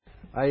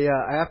I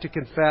have to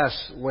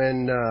confess,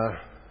 when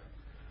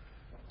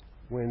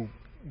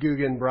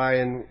Guga and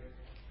Brian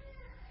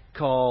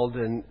called,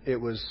 and it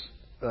was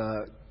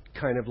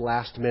kind of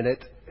last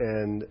minute,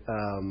 and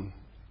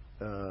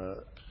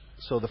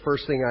so the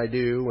first thing I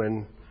do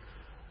when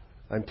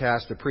I'm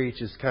tasked to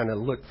preach is kind of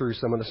look through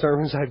some of the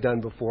sermons I've done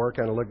before,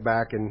 kind of look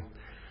back and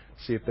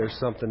see if there's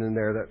something in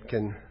there that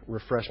can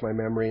refresh my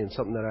memory and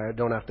something that I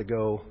don't have to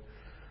go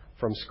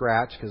from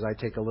scratch, because I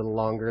take a little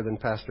longer than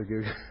Pastor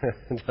Guga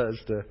does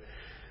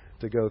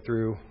to go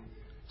through.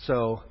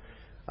 So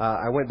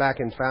I went back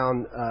and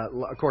found,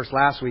 of course,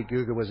 last week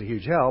Guga was a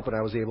huge help, and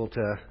I was able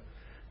to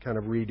kind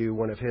of redo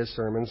one of his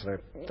sermons, and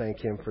I thank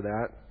him for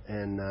that.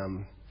 And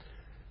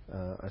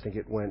I think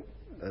it went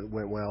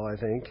well, I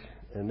think.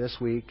 And this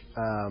week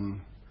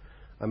I'm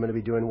going to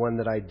be doing one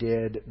that I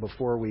did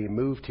before we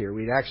moved here.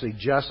 We'd actually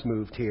just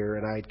moved here,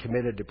 and I had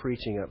committed to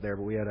preaching up there,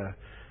 but we had a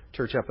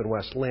church up in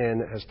West Lynn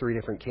that has 3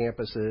 different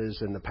campuses,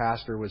 and the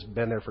pastor was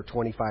been there for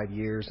 25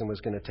 years and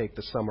was going to take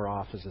the summer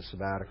off as a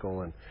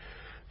sabbatical and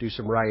do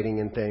some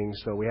writing and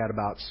things. So we had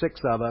about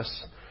 6 of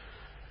us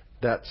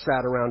that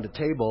sat around a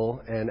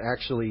table and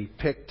actually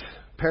picked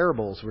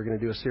parables. We're going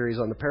to do a series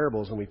on the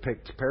parables, and we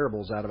picked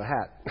parables out of a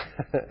hat.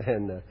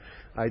 And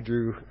I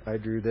drew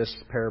this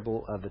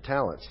parable of the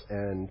talents,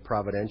 and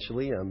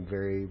providentially, I'm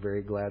very,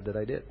 very glad that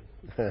I did.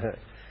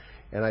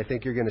 And I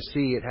think you're going to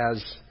see it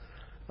has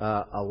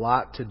a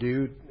lot to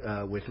do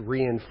with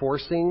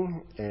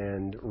reinforcing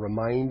and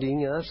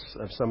reminding us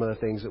of some of the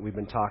things that we've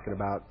been talking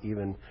about,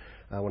 even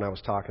when I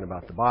was talking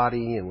about the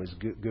body, and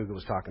Guga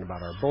was talking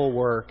about our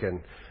bulwark,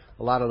 and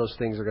a lot of those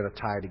things are going to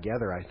tie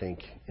together, I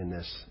think, in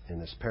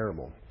this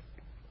parable.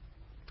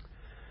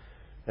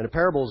 And a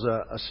parable is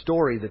a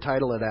story. The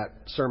title of that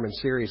sermon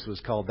series was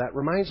called "That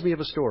Reminds Me of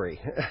a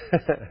Story."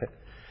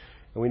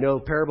 And we know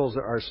parables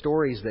are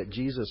stories that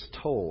Jesus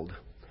told.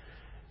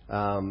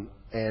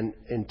 And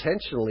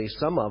intentionally,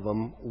 some of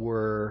them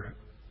were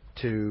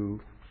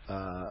to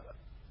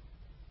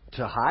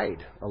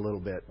hide a little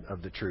bit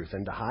of the truth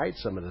and to hide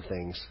some of the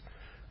things,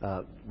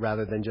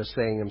 rather than just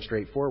saying them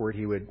straightforward.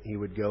 He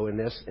would go in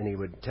this and he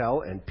would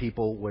tell, and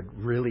people would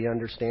really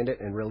understand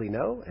it and really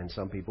know, and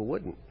some people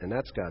wouldn't. And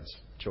that's God's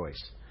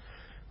choice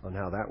on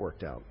how that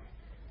worked out.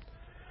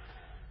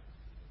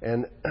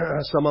 And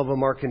some of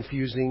them are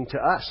confusing to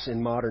us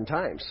in modern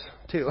times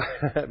too,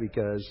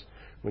 because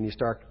when you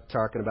start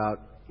talking about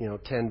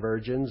 10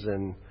 virgins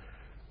and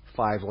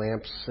 5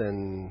 lamps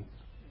and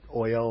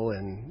oil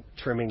and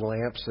trimming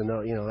lamps, and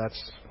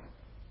that's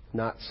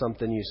not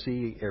something you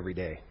see every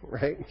day,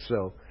 right?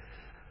 So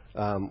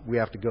we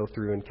have to go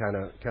through and kind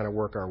of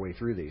work our way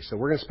through these. So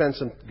we're going to spend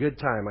some good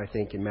time, I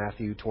think, in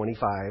Matthew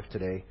 25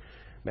 today.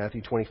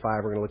 Matthew 25,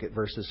 we're going to look at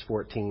verses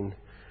 14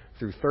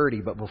 through 30.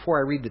 But before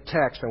I read the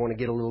text, I want to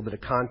get a little bit of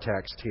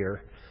context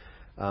here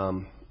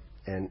and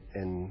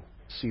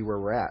see where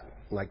we're at.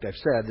 Like I've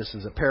said, this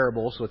is a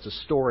parable, so it's a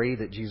story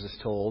that Jesus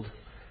told.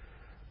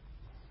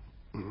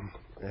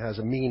 It has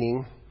a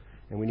meaning,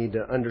 and we need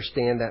to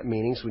understand that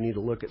meaning, so we need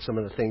to look at some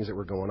of the things that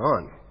were going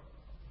on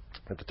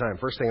at the time.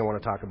 First thing I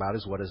want to talk about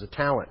is, what is a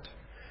talent?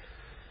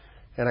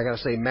 And I got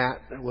to say,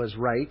 Matt was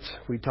right.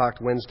 We talked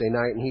Wednesday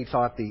night, and he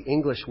thought the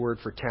English word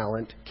for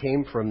talent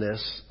came from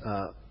this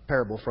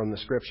parable from the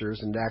Scriptures,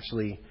 and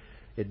actually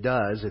it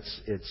does.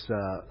 It's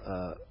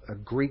a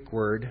Greek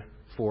word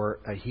for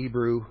a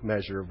Hebrew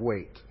measure of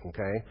weight,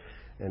 okay?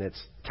 And it's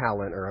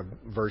talent, or a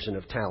version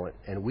of talent.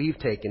 And we've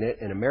taken it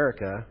in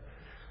America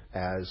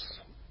as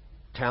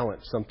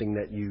talent, something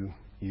that you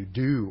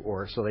do,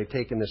 or so they've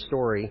taken this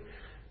story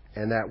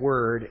and that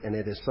word, and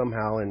it has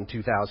somehow in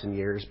 2,000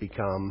 years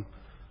become,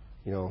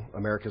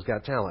 America's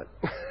Got Talent,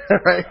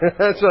 right?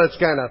 So it's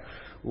kind of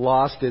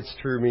lost its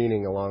true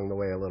meaning along the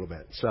way a little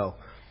bit. So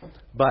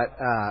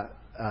a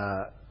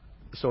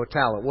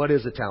talent, what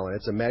is a talent?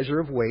 It's a measure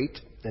of weight,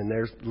 and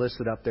they're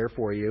listed up there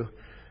for you.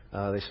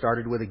 They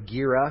started with a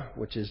gira,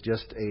 which is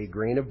just a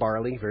grain of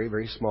barley, very,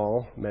 very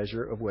small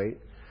measure of weight,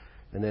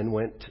 and then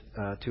went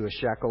to a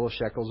shekel. A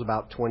shekel's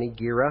about 20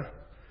 gira.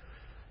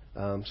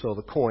 So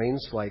the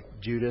coins, like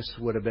Judas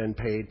would have been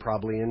paid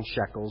probably in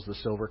shekels. The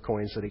silver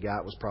coins that he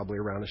got was probably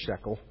around a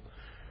shekel.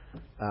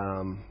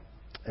 And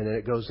then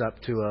it goes up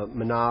to a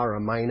manah or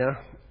a mina,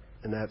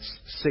 and that's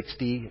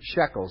 60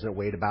 shekels. And it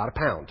weighed about a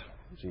pound.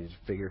 So you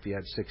figure if you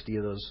had 60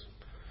 of those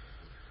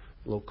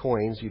little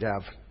coins, you'd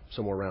have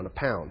somewhere around a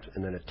pound.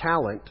 And then a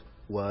talent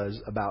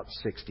was about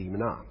 60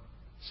 manah.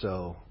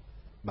 So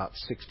about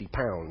 60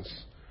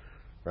 pounds,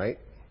 right?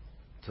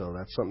 So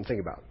that's something to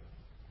think about.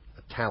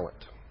 A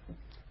talent.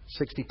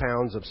 60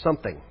 pounds of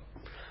something.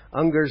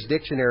 Unger's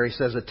dictionary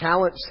says a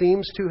talent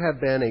seems to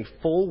have been a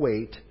full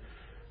weight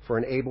for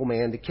an able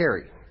man to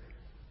carry.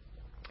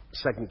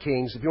 2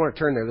 Kings, if you want to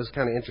turn there, this is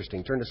kind of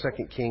interesting. Turn to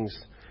 2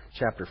 Kings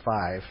chapter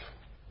 5.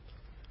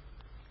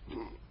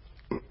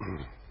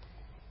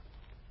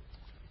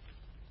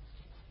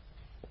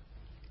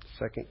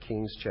 2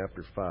 Kings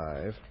chapter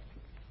 5.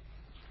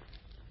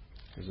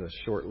 There's a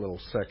short little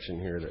section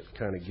here that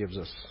kind of gives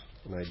us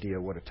an idea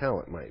what a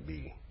talent might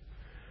be.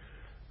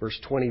 Verse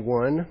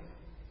 21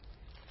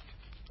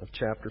 of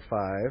chapter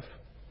 5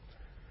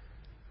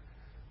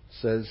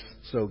 says,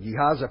 so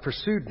Gehazi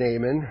pursued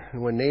Naaman,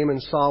 and when Naaman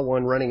saw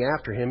one running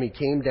after him, he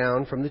came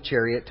down from the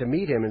chariot to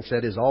meet him and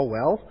said, "Is all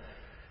well?"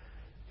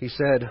 He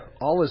said,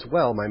 "All is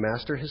well. My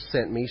master has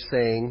sent me,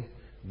 saying,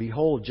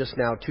 Behold, just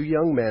now 2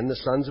 young men, the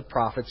sons of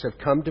prophets, have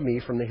come to me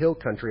from the hill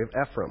country of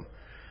Ephraim.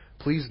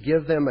 Please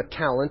give them a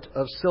talent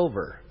of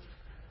silver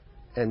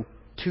and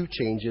 2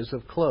 changes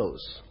of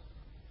clothes."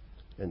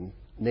 And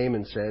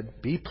Naaman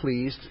said, "Be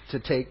pleased to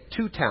take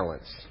 2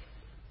 talents.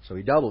 So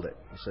he doubled it.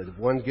 He said, "If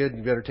one's good,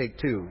 you better take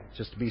 2,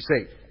 just to be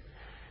safe."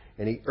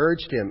 And he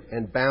urged him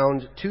and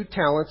bound 2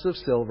 talents of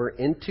silver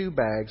in 2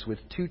 bags with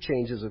 2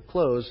 changes of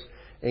clothes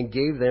and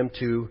gave them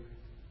to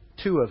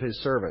 2 of his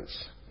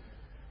servants.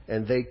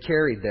 And they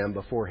carried them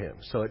before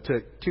him. So it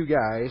took 2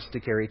 guys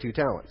to carry 2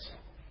 talents.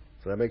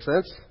 Does that make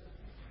sense?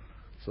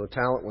 So a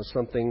talent was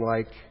something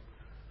like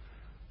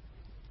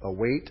a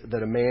weight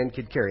that a man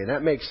could carry. And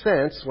that makes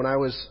sense. When I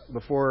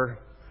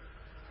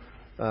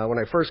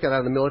first got out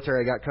of the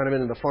military, I got kind of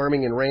into the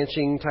farming and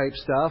ranching type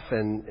stuff,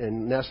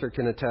 and Nestor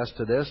can attest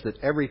to this, that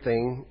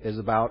everything is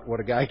about what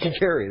a guy can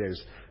carry.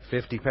 There's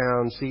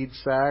 50-pound seed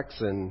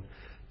sacks and,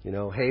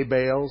 hay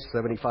bales,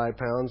 75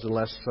 pounds,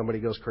 unless somebody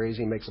goes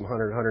crazy and makes them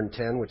 100,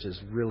 110, which is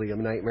really a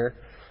nightmare.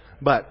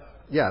 But,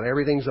 yeah,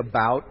 everything's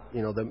about,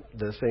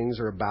 the things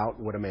are about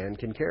what a man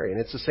can carry.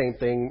 And it's the same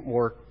thing,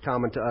 more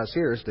common to us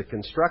here, is the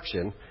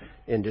construction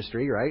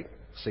industry, right?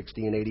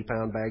 60 and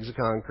 80-pound bags of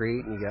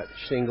concrete, and you got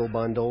shingle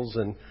bundles,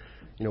 and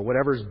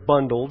whatever's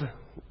bundled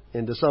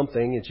into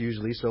something, it's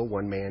usually so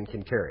one man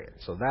can carry it.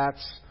 So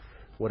that's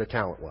what a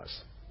talent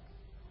was.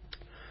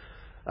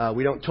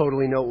 We don't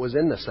totally know what was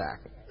in the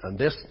sack in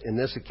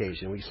this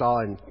occasion. We saw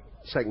in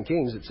 2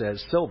 Kings it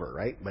says silver,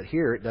 right? But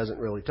here it doesn't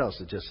really tell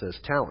us. It just says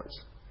talents.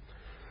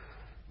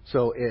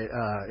 So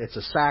it's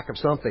a sack of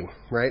something,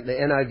 right? The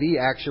NIV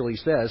actually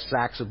says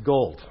sacks of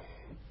gold,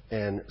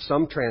 and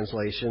some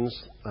translations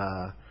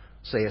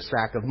say a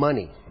sack of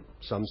money.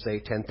 Some say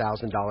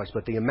 $10,000,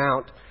 but the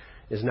amount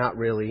is not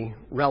really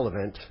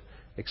relevant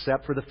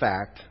except for the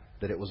fact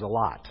that it was a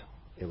lot.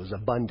 It was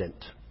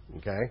abundant.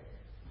 Okay?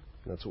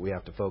 That's what we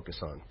have to focus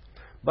on.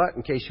 But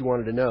in case you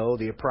wanted to know,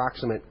 the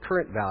approximate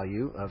current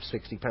value of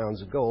 60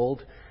 pounds of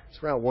gold is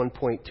around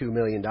 $1.2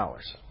 million.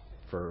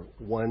 For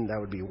one, that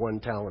would be 1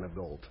 talent of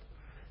gold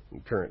in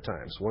current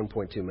times,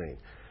 1.2 million.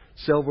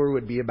 Silver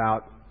would be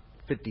about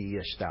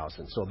 50-ish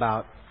thousand, so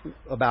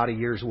about a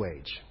year's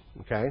wage.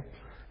 Okay?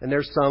 And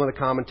there's some of the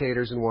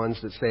commentators and ones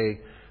that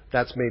say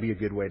that's maybe a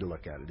good way to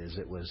look at it, is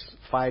it was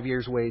 5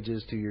 years'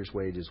 wages, 2 years'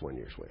 wages, 1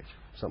 year's wage,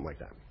 something like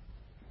that.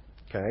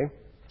 Okay?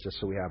 Just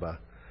so we have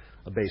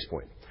a base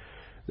point.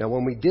 Now,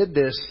 when we did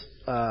this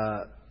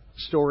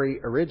story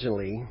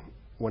originally,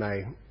 when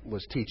I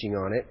was teaching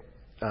on it,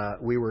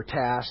 we were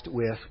tasked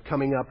with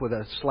coming up with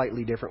a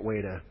slightly different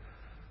way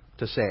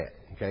to say it.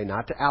 Okay?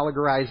 Not to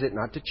allegorize it,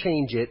 not to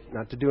change it,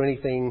 not to do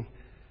anything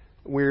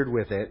weird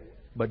with it,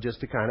 but just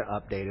to kind of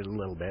update it a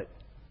little bit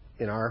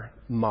in our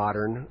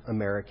modern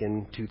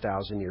American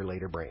 2,000 year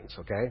later brains.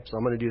 Okay? So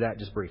I'm going to do that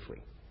just briefly.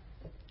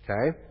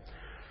 Okay?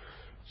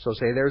 So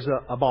say there's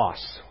a boss,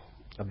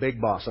 a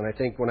big boss. And I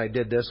think when I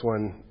did this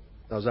one,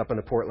 I was up in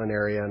the Portland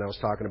area and I was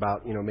talking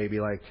about, maybe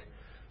like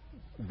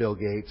Bill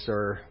Gates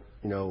or,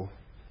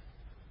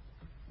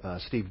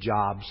 Steve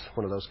Jobs,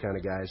 one of those kind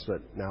of guys,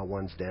 but now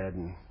one's dead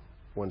and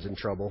one's in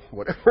trouble,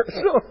 whatever.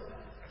 So,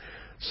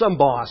 some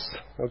boss,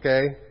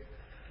 okay?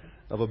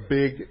 Of a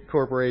big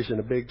corporation,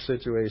 a big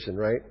situation,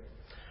 right?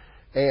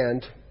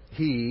 And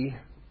he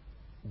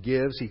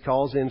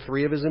calls in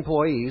 3 of his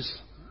employees,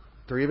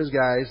 3 of his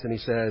guys, and he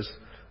says,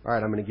 all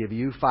right, I'm going to give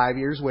you 5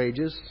 years'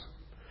 wages.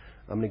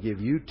 I'm going to give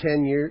you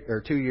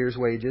 2 years'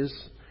 wages,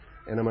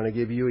 and I'm going to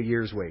give you a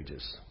year's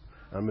wages.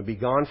 I'm going to be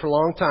gone for a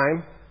long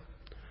time,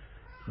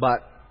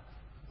 but,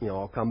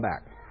 I'll come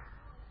back.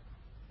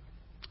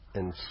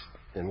 And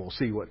we'll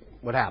see what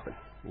happened.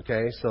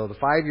 Okay? So the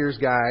 5 years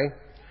guy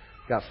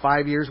got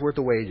 5 years worth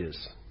of wages.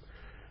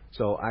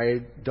 So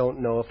I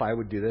don't know if I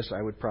would do this.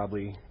 I would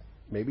probably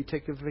maybe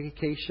take a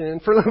vacation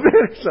for a little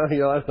bit. So, I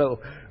don't know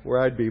where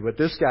I'd be. But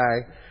this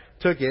guy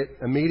took it,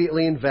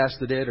 immediately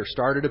invested it, or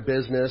started a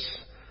business,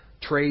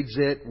 trades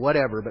it,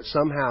 whatever. But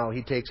somehow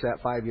he takes that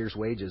 5 years'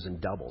 wages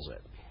and doubles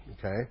it.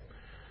 Okay?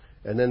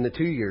 And then the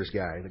 2 years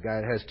guy, the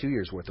guy that has 2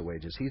 years worth of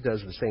wages, he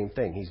does the same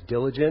thing. He's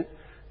diligent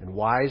and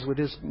wise with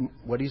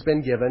what he's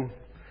been given,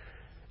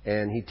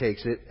 and he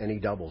takes it and he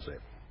doubles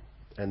it.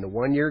 And the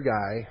 1 year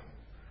guy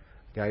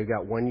who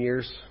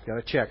got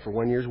a check for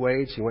 1 year's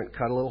wage, he went and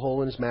cut a little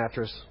hole in his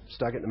mattress,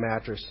 stuck it in the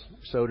mattress,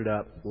 sewed it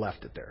up,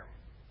 left it there.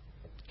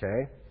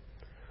 Okay?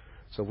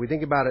 So if we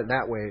think about it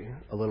that way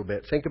a little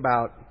bit, think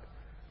about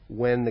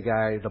when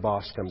the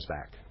boss comes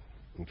back.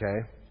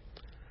 Okay?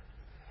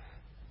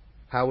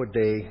 How would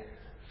they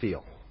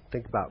feel?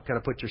 Think about, kind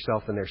of put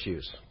yourself in their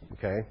shoes.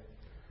 Okay?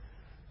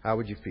 How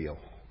would you feel?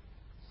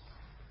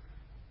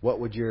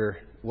 What would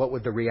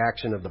the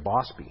reaction of the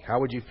boss be? How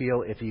would you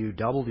feel if you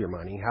doubled your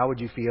money? How would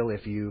you feel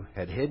if you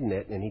had hidden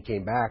it and he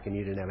came back and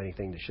you didn't have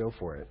anything to show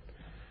for it?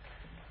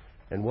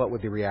 And what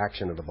would the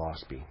reaction of the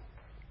boss be?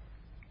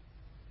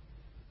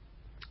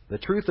 The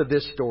truth of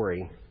this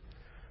story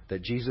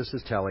that Jesus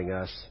is telling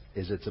us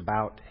is it's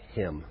about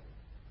Him.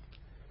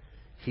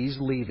 He's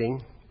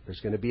leaving. There's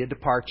going to be a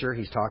departure.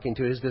 He's talking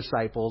to His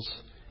disciples.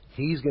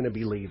 He's going to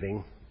be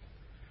leaving.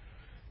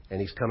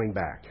 And He's coming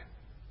back.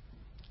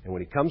 And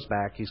when He comes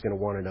back, He's going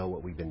to want to know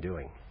what we've been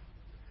doing.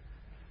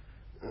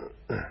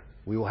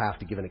 We will have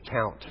to give an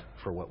account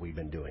for what we've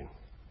been doing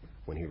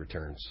when He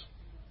returns.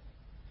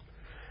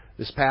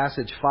 This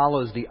passage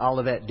follows the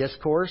Olivet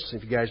Discourse.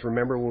 If you guys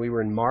remember when we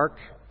were in Mark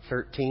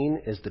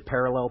 13 is the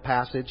parallel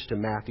passage to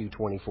Matthew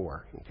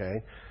 24.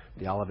 Okay?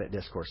 The Olivet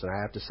Discourse. And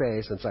I have to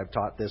say, since I've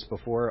taught this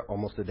before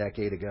almost a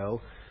decade ago,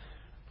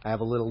 I have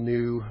a little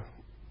new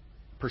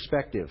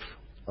perspective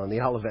on the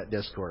Olivet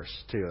Discourse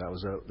too.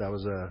 That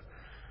was a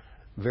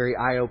very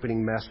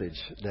eye-opening message,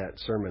 that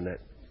sermon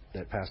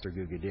that Pastor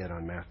Guga did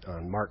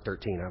on Mark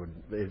 13.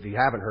 If you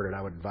haven't heard it,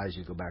 I would advise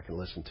you to go back and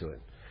listen to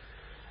it.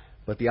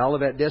 But the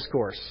Olivet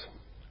Discourse,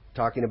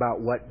 talking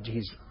about what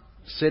He's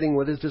sitting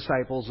with His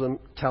disciples and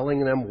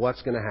telling them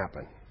what's going to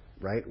happen,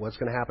 right? What's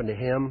going to happen to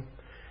Him.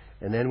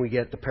 And then we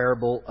get the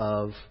parable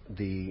of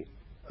the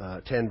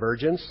 10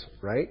 virgins,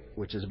 right?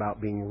 Which is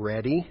about being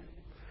ready.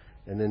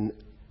 And then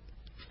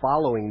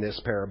following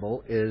this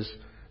parable is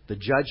the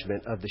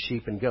judgment of the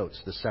sheep and goats,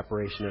 the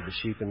separation of the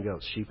sheep and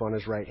goats. Sheep on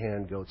His right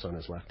hand, goats on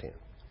His left hand.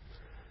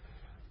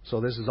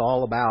 So this is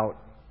all about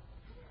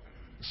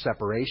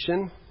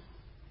separation,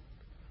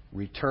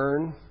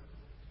 return,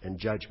 and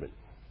judgment.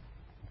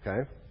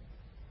 Okay?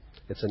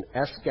 It's an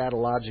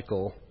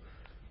eschatological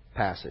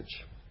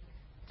passage.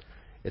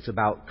 It's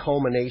about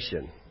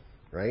culmination,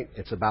 right?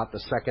 It's about the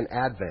second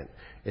advent.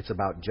 It's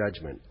about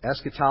judgment.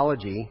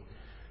 Eschatology,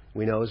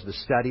 we know, is the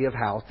study of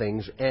how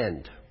things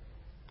end.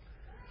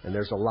 And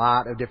there's a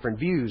lot of different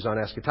views on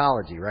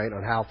eschatology, right?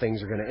 On how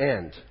things are going to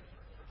end.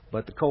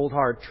 But the cold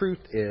hard truth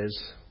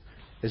is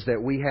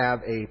that we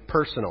have a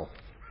personal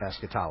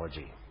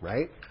eschatology,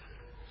 right?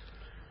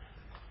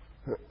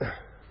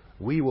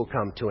 We will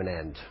come to an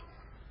end.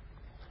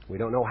 We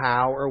don't know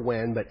how or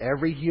when, but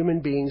every human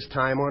being's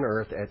time on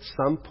earth at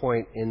some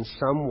point in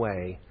some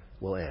way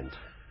will end.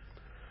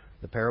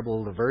 The parable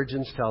of the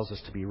virgins tells us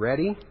to be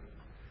ready.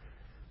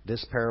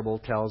 This parable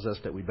tells us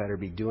that we better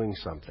be doing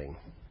something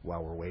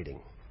while we're waiting.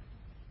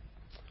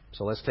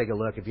 So let's take a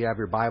look. If you have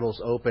your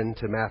Bibles open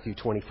to Matthew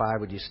 25,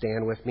 would you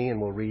stand with me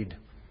and we'll read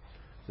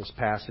this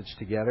passage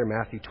together.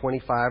 Matthew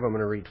 25, I'm going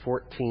to read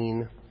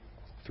 14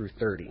 through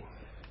 30.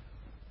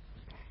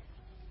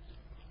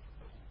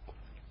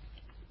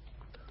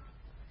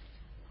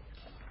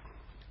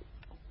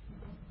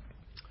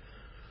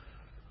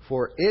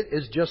 For it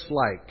is just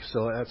like,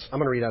 I'm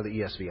going to read out of the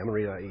ESV. I'm going to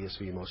read out of the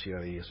ESV, most of you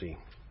out of the ESV.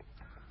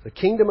 The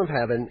kingdom of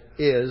heaven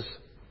is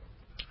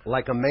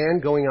like a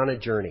man going on a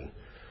journey,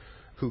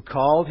 who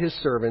called his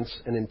servants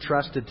and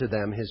entrusted to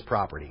them his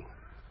property.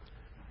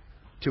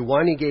 To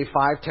one he gave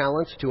 5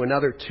 talents, to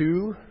another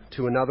 2,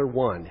 to another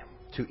 1,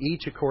 to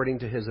each according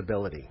to his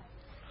ability.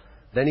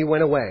 Then he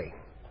went away.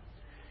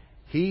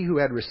 He who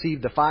had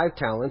received the 5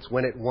 talents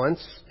went at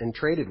once and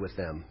traded with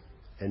them,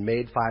 and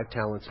made 5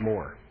 talents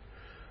more.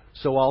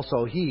 So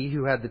also he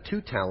who had the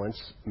 2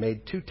 talents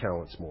made 2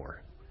 talents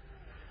more.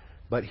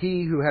 But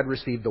he who had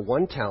received the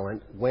 1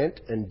 talent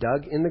went and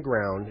dug in the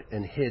ground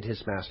and hid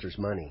his master's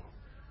money.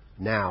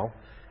 Now,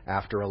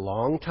 after a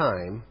long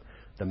time,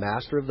 the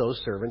master of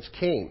those servants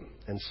came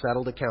and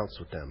settled accounts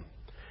with them.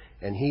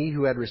 And he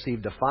who had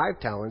received the 5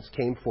 talents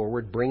came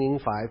forward, bringing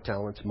 5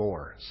 talents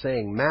more,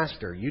 saying,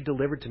 Master, you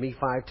delivered to me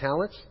 5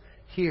 talents?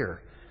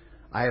 Here,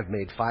 I have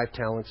made 5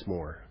 talents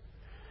more.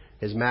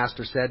 His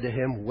master said to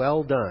him,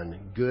 Well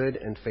done, good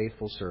and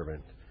faithful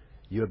servant.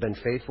 You have been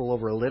faithful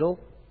over a little,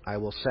 I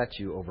will set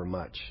you over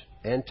much.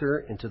 Enter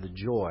into the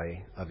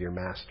joy of your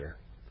master.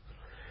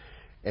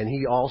 And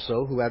he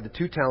also, who had the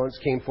 2 talents,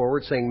 came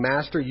forward, saying,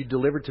 Master, you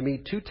delivered to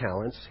me 2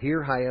 talents.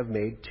 Here I have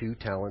made 2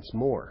 talents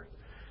more.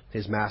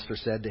 His master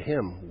said to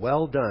him,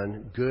 Well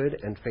done, good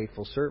and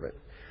faithful servant.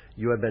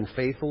 You have been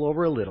faithful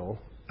over a little,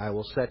 I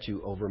will set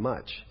you over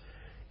much.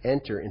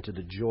 Enter into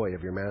the joy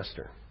of your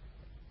master.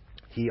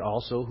 He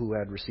also, who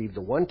had received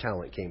the 1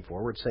 talent, came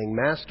forward, saying,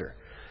 Master,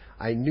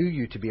 I knew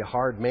you to be a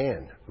hard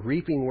man,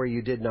 reaping where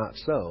you did not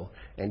sow,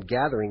 and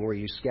gathering where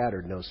you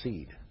scattered no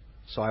seed.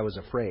 So I was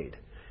afraid,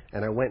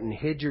 and I went and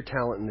hid your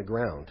talent in the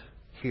ground.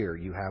 Here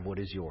you have what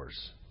is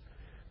yours.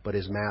 But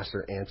his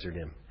master answered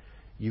him,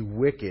 You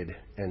wicked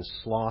and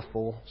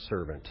slothful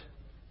servant.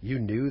 You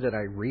knew that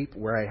I reap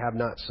where I have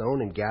not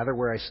sown, and gather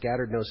where I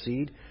scattered no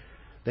seed?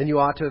 Then you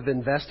ought to have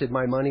invested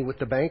my money with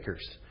the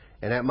bankers,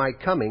 and at my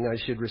coming I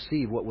should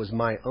receive what was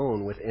my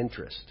own with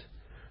interest.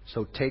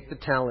 So take the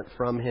talent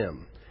from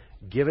him.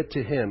 Give it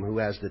to him who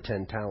has the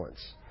 10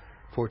 talents.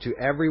 For to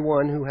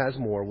everyone who has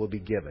more will be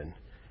given,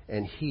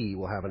 and he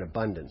will have an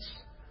abundance.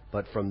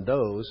 But from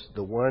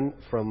the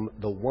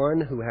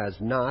one who has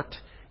not,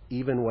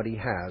 even what he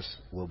has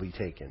will be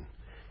taken.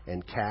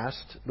 And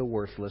cast the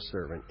worthless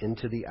servant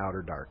into the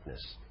outer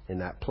darkness. In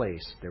that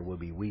place there will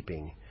be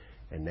weeping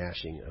and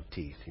gnashing of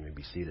teeth. You may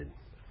be seated.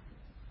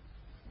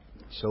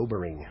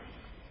 Sobering.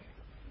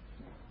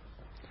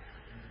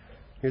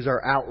 Here's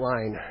our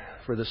outline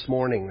for this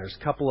morning. There's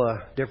a couple of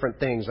different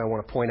things I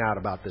want to point out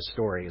about this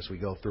story as we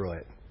go through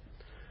it.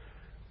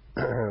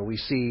 We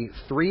see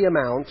 3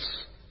 amounts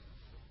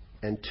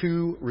and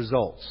 2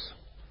 results.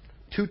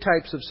 2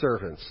 types of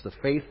servants, the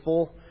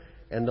faithful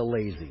and the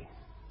lazy.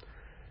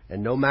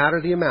 And no matter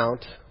the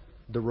amount,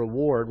 the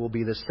reward will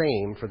be the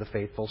same for the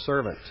faithful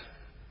servant.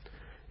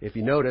 If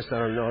you notice, I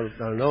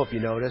don't know if you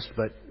noticed,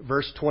 but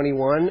verse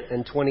 21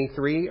 and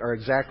 23 are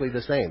exactly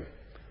the same.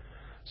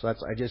 So I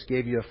just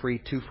gave you a free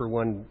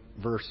 2-for-1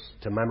 verse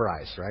to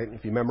memorize, right?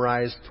 If you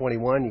memorize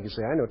 21, you can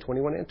say, I know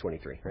 21 and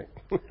 23, right?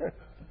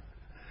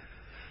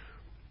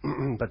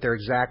 But they're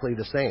exactly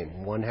the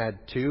same. One had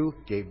 2,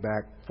 gave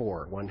back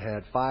 4. One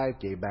had 5,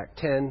 gave back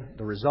 10.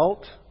 The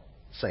result,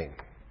 same.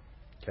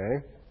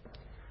 Okay?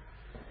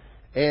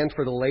 And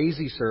for the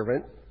lazy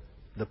servant,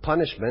 the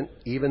punishment,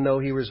 even though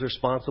he was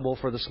responsible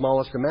for the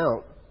smallest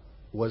amount,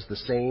 was the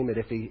same as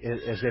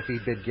if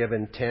he'd been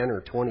given 10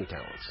 or 20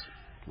 talents,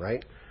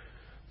 right?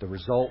 The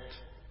result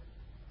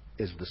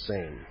is the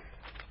same.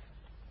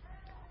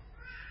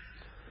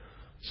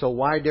 So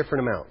why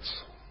different amounts?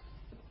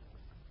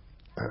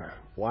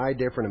 Why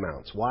different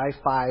amounts? Why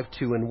 5,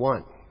 2, and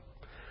 1?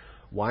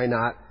 Why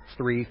not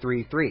 3,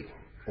 3, 3?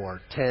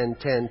 Or 10,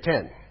 10,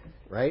 10?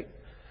 Right?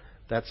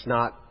 That's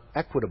not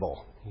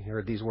equitable. You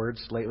heard these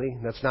words lately?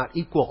 That's not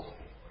equal.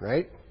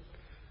 Right?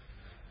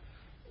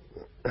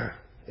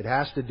 It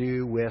has to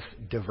do with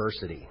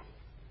diversity.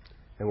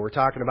 And when we're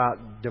talking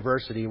about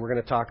diversity, we're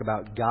going to talk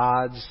about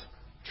God's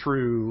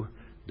true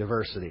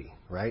diversity.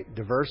 Right?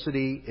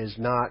 Diversity is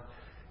not...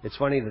 It's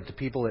funny that the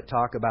people that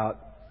talk about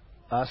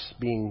us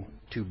being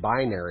too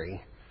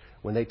binary,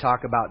 when they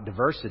talk about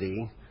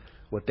diversity,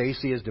 what they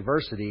see as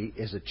diversity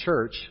is a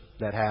church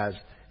that has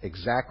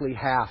exactly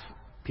half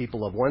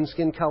people of one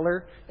skin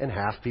color and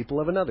half people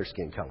of another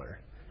skin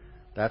color.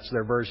 That's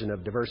their version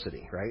of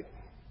diversity, right?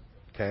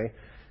 Okay?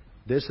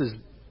 This is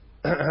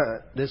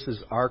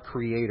our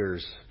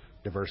Creator's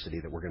diversity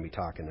that we're going to be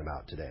talking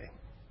about today.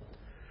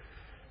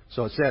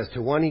 So it says,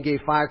 to one he gave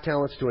 5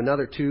 talents, to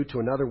another 2, to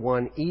another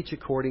 1, each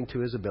according to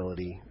his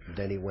ability.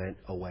 Then he went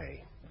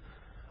away.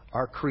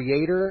 Our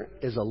Creator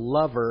is a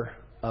lover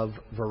of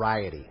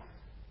variety.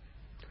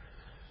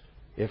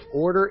 If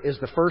order is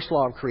the first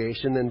law of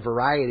creation, then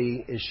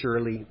variety is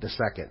surely the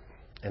second.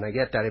 And I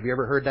get that. Have you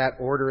ever heard that?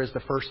 Order is the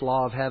first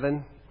law of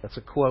heaven? That's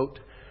a quote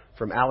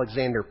from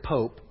Alexander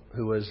Pope,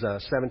 who was a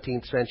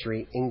 17th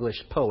century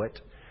English poet.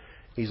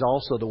 He's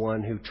also the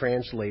one who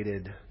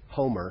translated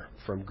Homer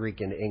from Greek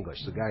into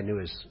English. The guy knew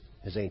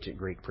his ancient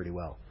Greek pretty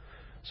well.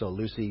 So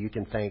Lucy, you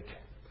can thank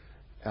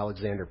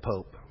Alexander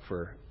Pope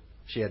for...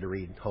 She had to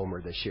read Homer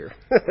this year.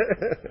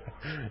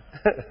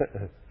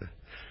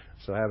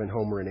 So having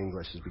Homer in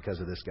English is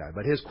because of this guy.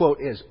 But his quote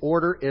is,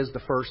 order is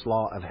the first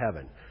law of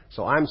heaven.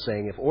 So I'm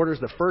saying if order is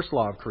the first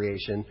law of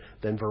creation,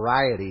 then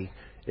variety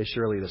is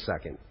surely the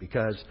second.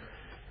 Because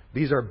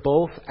these are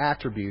both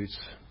attributes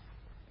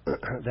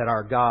that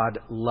our God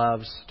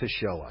loves to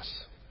show us,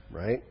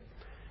 right?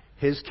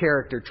 His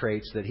character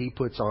traits that he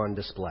puts on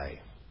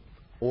display.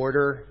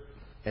 Order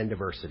and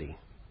diversity.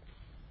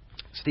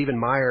 Stephen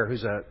Meyer,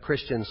 who's a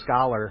Christian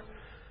scholar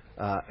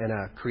and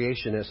a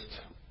creationist,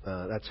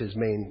 that's his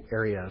main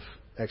area of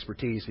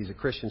expertise. He's a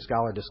Christian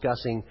scholar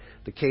discussing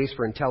the case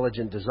for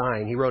intelligent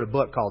design. He wrote a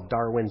book called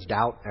Darwin's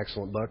Doubt.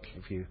 Excellent book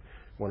if you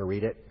want to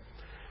read it.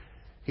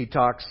 He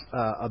talks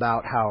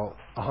about how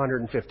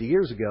 150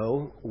 years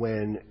ago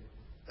when...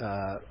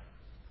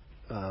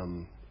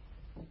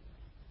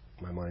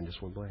 my mind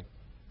just went blank.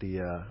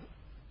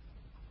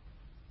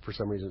 For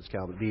some reason it's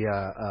Calvin.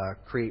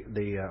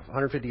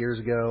 150 years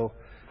ago,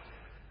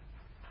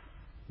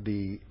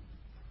 the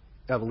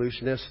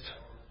evolutionist,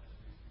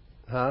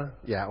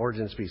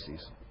 Origin of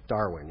Species.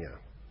 Darwin,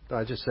 yeah.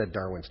 I just said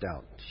Darwin's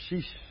Doubt.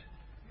 Sheesh.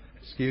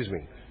 Excuse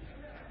me.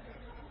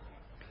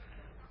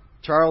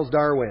 Charles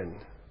Darwin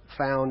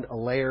found a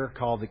layer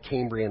called the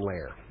Cambrian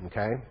layer,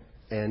 okay?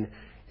 And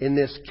in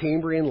this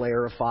Cambrian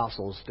layer of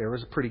fossils, there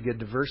was a pretty good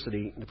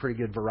diversity, a pretty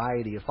good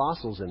variety of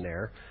fossils in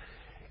there.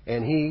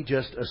 And he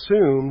just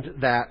assumed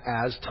that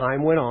as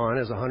time went on,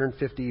 as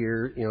 150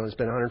 years, it's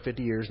been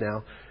 150 years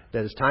now,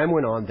 that as time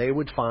went on, they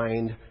would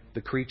find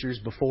the creatures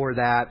before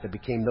that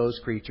became those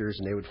creatures,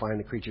 and they would find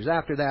the creatures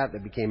after that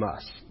became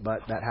us.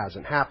 But that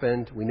hasn't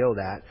happened. We know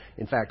that.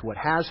 In fact, what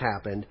has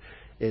happened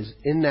is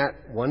in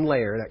that one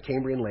layer, that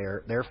Cambrian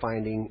layer, they're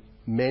finding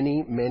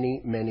many,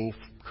 many, many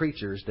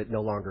creatures that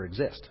no longer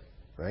exist,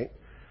 right?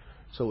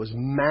 So it was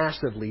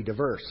massively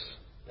diverse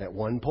at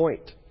one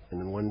point and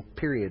in one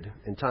period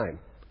in time.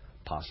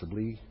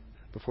 Possibly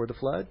before the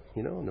flood,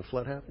 and the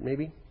flood happened,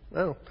 maybe. I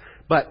don't know.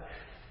 But,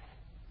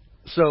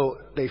 so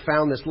they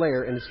found this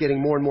layer, and it's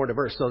getting more and more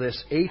diverse. So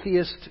this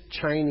atheist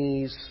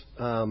Chinese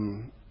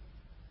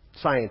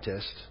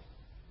scientist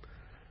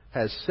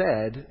has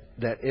said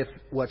that if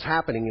what's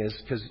happening is,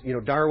 because,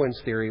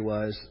 Darwin's theory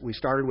was we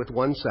started with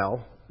one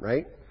cell,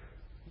 right?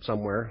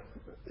 Somewhere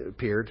it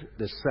appeared,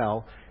 this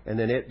cell, and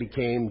then it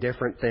became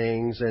different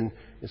things, and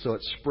And so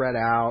it's spread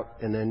out,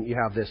 and then you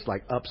have this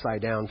like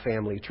upside down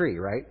family tree,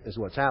 right? Is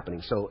what's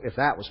happening. So if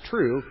that was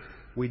true,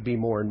 we'd be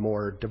more and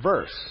more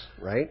diverse,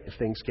 right? If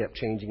things kept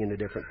changing into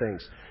different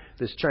things.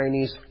 This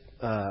Chinese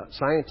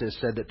scientist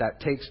said that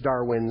takes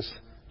Darwin's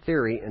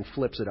theory and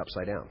flips it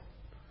upside down.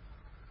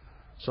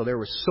 So there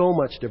was so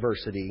much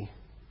diversity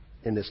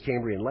in this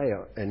Cambrian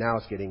layer, and now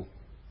it's getting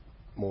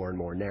more and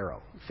more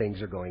narrow.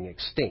 Things are going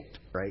extinct,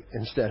 right?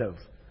 Instead of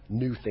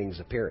new things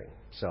appearing.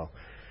 So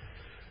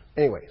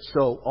anyway,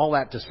 so all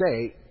that to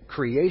say,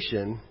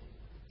 creation,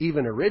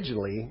 even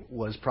originally,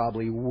 was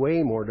probably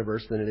way more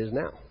diverse than it is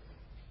now.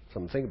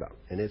 Something to think about.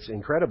 And it's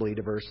incredibly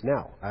diverse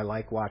now. I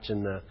like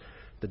watching the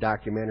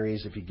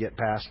documentaries if you get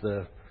past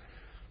the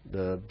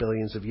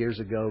billions of years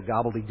ago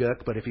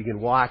gobbledygook, but if you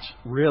can watch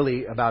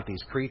really about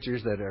these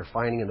creatures that are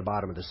finding in the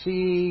bottom of the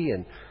sea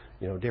and,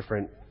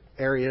 different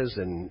areas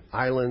and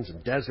islands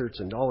and deserts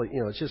and all,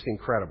 it's just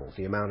incredible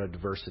the amount of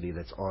diversity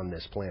that's on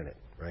this planet,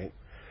 right?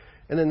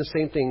 And then the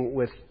same thing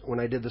with when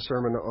I did the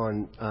sermon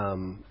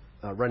on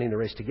running the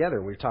race together,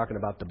 we were talking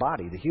about the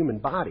body, the human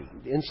body,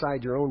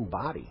 inside your own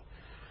body.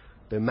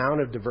 The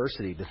amount of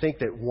diversity, to think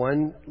that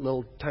one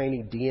little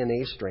tiny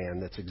DNA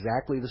strand that's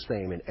exactly the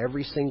same in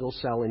every single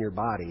cell in your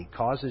body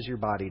causes your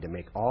body to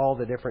make all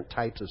the different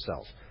types of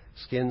cells,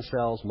 skin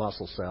cells,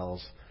 muscle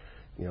cells,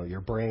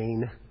 your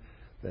brain,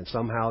 then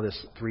somehow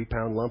this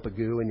 3-pound lump of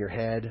goo in your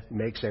head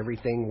makes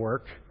everything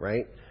work,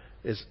 right?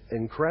 Is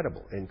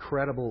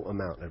incredible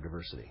amount of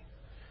diversity.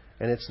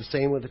 And it's the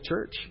same with the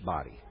church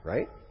body,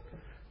 right?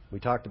 We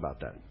talked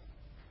about that.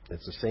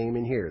 It's the same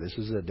in here. This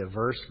is a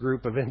diverse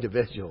group of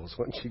individuals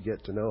once you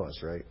get to know us,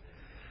 right?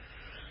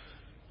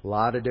 A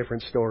lot of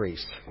different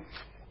stories.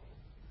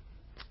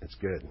 It's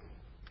good.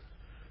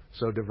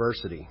 So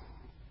diversity.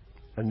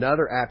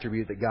 Another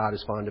attribute that God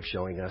is fond of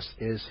showing us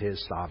is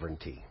His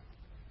sovereignty.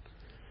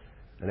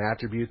 An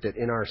attribute that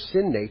in our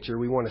sin nature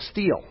we want to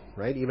steal,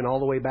 right? Even all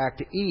the way back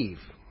to Eve.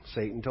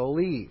 Satan told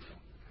Eve,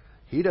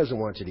 he doesn't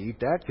want you to eat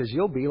that because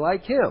you'll be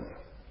like him,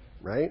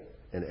 right?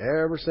 And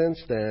ever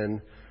since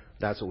then,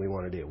 that's what we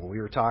want to do. When we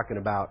were talking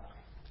about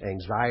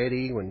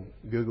anxiety, when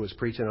Guga was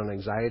preaching on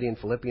anxiety in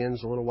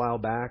Philippians a little while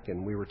back,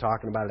 and we were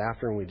talking about it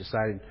after, and we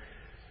decided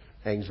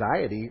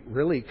anxiety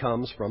really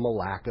comes from a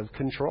lack of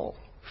control,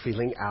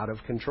 feeling out of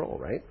control,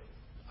 right?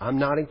 I'm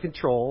not in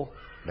control.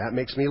 That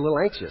makes me a little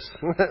anxious,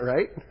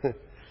 right?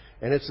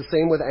 And it's the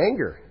same with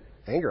anger.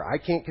 I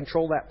can't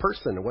control that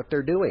person and what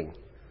they're doing.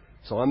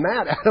 So I'm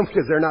mad at them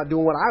because they're not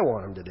doing what I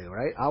want them to do,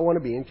 right? I want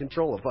to be in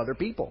control of other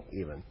people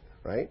even,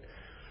 right?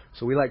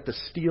 So we like to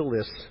steal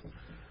this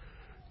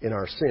in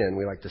our sin.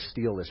 We like to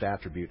steal this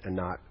attribute and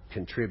not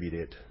contribute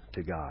it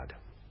to God.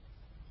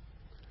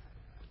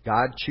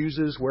 God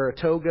chooses where a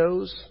toe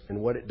goes and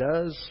what it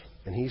does,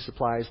 and He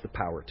supplies the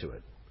power to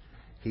it.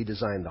 He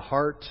designed the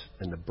heart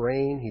and the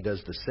brain. He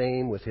does the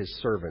same with His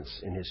servants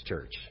in His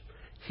church.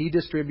 He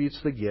distributes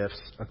the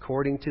gifts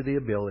according to the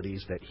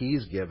abilities that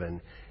He's given.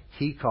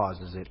 He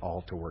causes it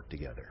all to work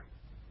together.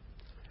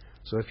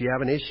 So if you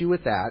have an issue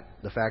with that,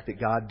 the fact that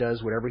God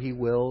does whatever He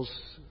wills,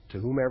 to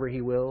whomever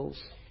He wills,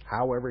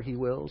 however He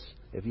wills,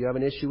 if you have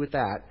an issue with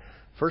that,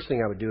 first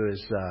thing I would do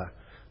is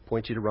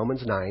point you to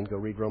Romans 9. Go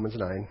read Romans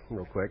 9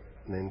 real quick,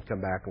 and then come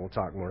back and we'll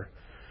talk more.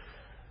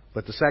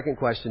 But the second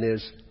question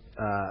is,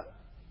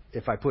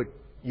 if I put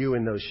you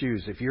in those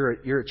shoes, if you're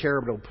a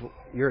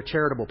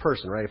charitable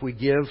person, right? If we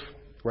give,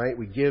 right,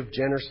 we give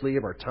generously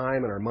of our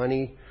time and our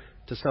money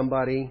to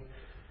somebody,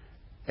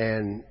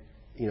 and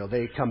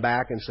they come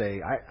back and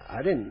say,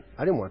 I didn't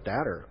want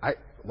that, or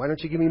why don't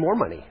you give me more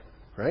money,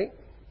 right?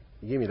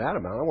 You gave me that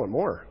amount, I want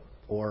more.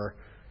 Or,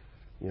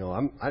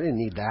 I didn't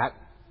need that.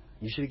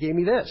 You should have gave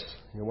me this.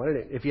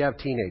 If you have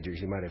teenagers,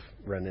 you might have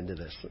run into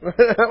this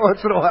once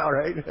in a while,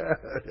 right?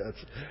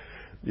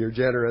 You're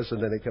generous,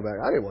 and then they come back,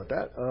 I didn't want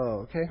that.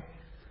 Oh, okay.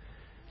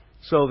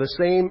 So the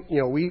same,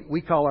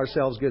 we call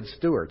ourselves good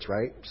stewards,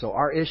 right? So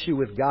our issue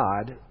with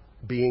God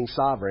being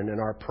sovereign, and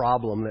our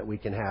problem that we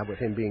can have with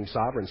Him being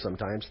sovereign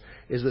sometimes,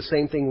 is the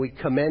same thing we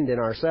commend in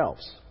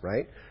ourselves,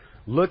 right?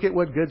 Look at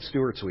what good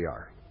stewards we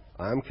are.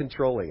 I'm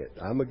controlling it.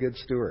 I'm a good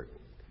steward.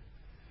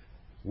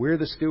 We're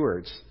the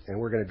stewards, and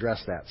we're going to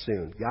address that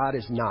soon. God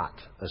is not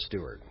a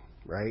steward,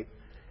 right?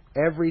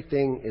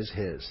 Everything is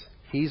His.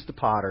 He's the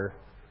potter.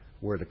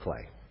 We're the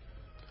clay.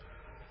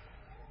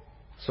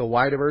 So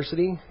why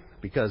diversity?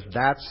 Because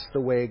that's the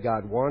way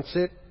God wants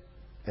it,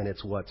 and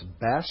it's what's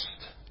best,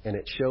 and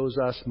it shows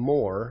us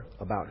more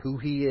about who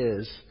He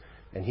is,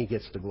 and He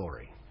gets the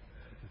glory.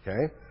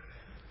 Okay?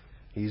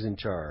 He's in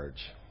charge.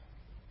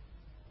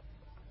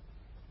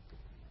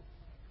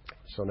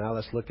 So now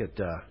let's look at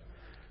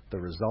the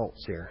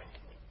results here.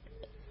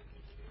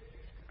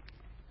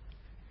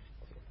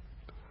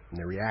 And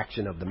the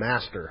reaction of the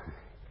master.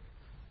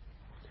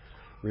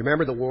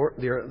 Remember,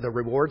 the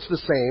reward's the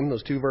same,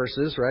 those two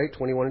verses, right?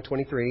 21 and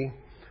 23.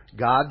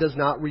 God does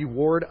not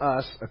reward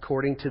us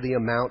according to the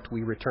amount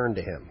we return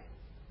to Him.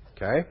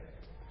 Okay?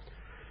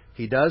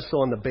 He does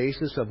so on the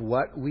basis of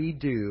what we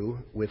do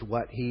with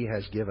what He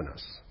has given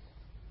us.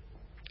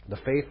 The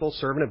faithful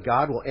servant of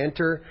God will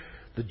enter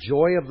The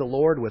joy of the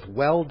Lord with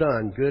well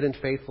done, good and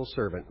faithful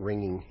servant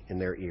ringing in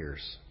their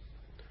ears.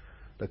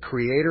 The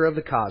creator of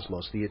the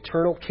cosmos, the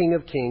eternal King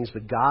of kings, the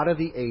God of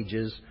the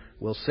ages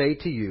will say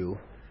to you,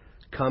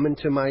 come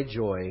into my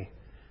joy,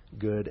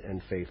 good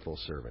and faithful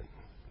servant.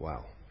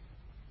 Wow.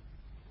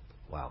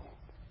 Wow.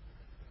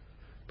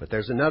 But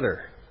there's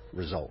another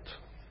result.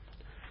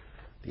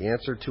 The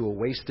answer to a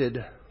wasted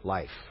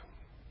life.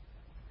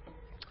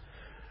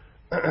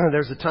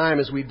 There's a time,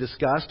 as we've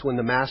discussed, when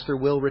the master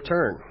will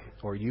return,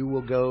 or you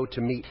will go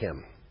to meet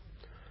him.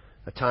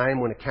 A time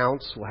when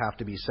accounts will have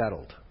to be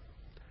settled.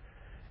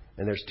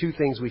 And there's two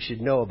things we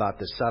should know about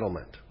this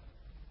settlement.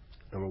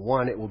 Number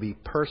one, it will be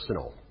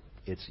personal.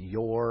 It's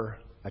your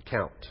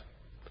account.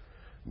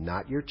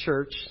 Not your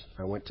church.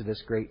 I went to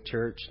this great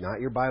church.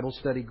 Not your Bible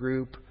study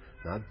group.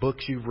 Not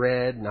books you've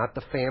read. Not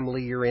the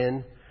family you're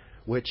in.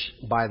 Which,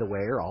 by the way,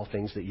 are all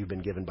things that you've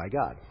been given by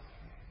God.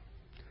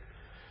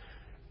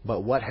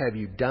 But what have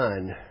you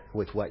done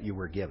with what you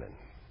were given?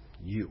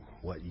 You.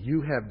 What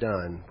you have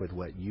done with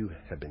what you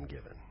have been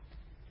given.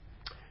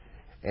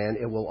 And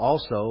it will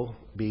also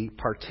be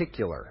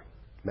particular.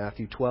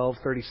 Matthew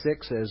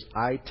 12:36 says,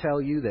 I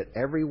tell you that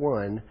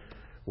everyone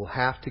will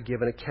have to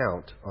give an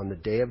account on the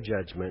day of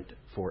judgment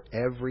for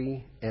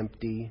every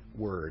empty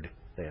word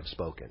they have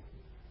spoken.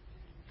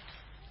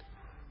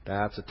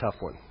 That's a tough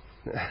one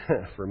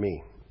for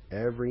me.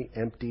 Every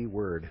empty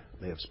word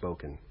they have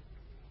spoken.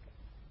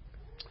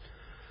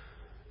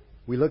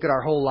 We look at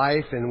our whole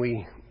life and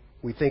we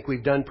think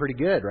we've done pretty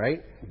good,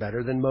 right?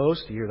 Better than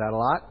most. You hear that a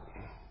lot.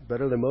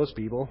 Better than most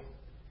people.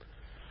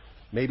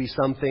 Maybe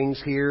some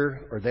things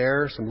here or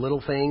there, some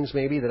little things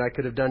maybe that I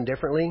could have done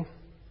differently.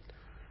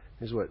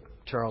 Here's what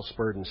Charles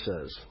Spurgeon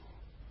says.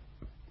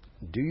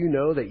 Do you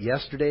know that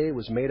yesterday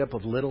was made up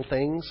of little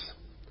things?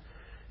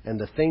 And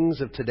the things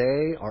of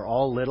today are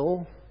all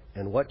little,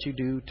 and what you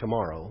do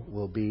tomorrow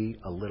will be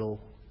a little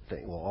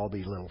thing. Will all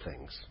be little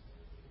things.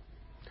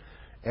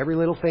 Every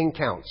little thing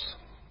counts,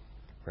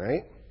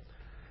 right?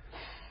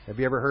 Have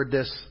you ever heard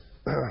this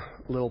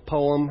little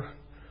poem?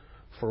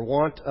 For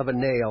want of a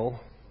nail,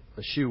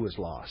 the shoe was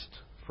lost.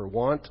 For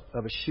want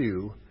of a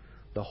shoe,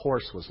 the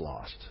horse was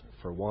lost.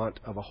 For want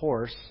of a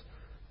horse,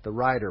 the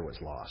rider was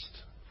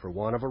lost. For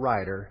want of a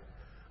rider,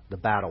 the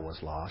battle was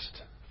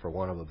lost. For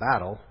want of a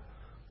battle,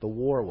 the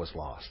war was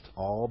lost.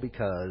 All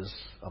because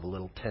of a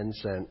little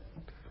 10-cent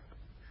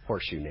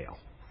horseshoe nail.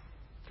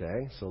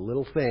 Okay? So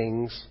little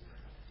things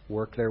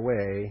work their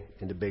way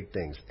into big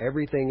things.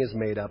 Everything is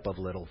made up of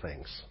little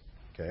things.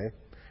 Okay?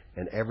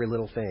 And every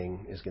little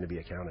thing is going to be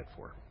accounted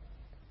for.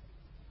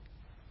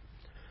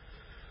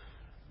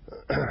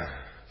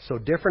 So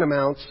different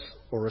amounts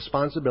or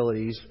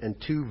responsibilities and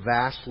two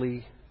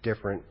vastly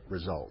different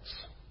results.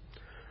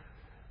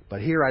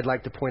 But here I'd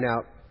like to point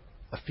out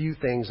a few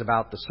things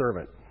about the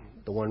servant,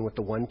 the one with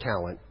the one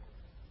talent,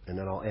 and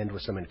then I'll end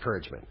with some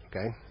encouragement,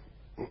 okay?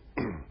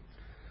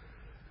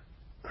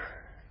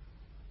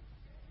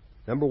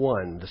 Number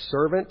one, the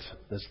servant,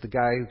 this is the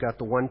guy who got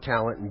the one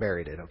talent and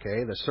buried it,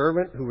 okay? The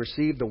servant who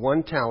received the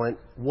one talent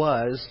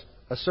was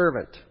a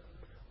servant,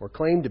 or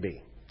claimed to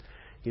be.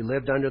 He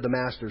lived under the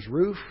master's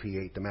roof. He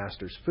ate the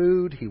master's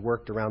food. He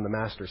worked around the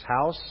master's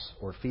house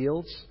or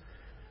fields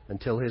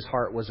until his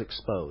heart was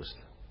exposed.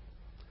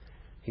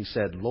 He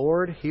said,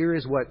 Lord, here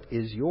is what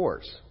is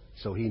yours.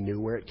 So he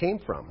knew where it came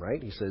from,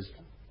 right? He says,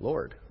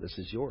 Lord, this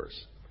is yours.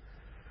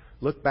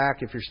 Look back,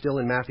 if you're still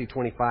in Matthew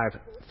 25,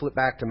 flip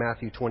back to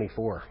Matthew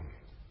 24.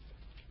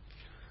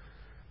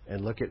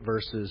 And look at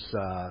verses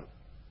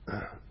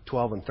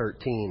 12 and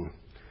 13.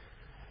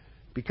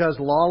 Because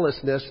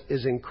lawlessness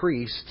is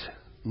increased,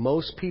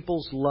 most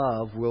people's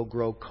love will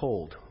grow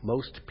cold.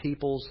 Most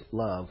people's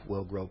love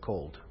will grow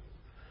cold.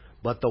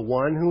 But the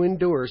one who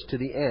endures to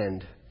the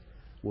end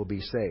will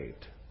be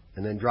saved.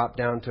 And then drop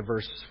down to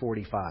verse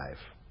 45.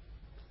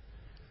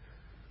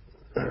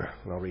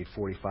 I'll read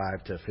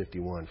 45 to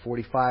 51.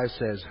 45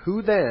 says,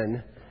 Who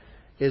then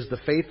is the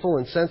faithful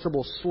and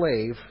sensible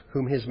slave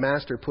whom his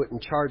master put in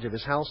charge of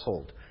his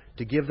household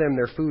to give them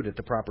their food at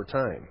the proper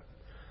time?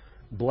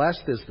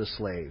 Blessed is the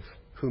slave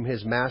whom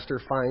his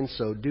master finds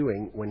so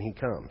doing when he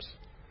comes.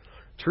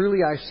 Truly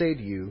I say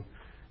to you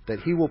that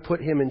he will put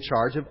him in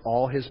charge of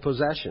all his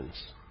possessions.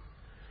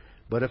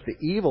 But if the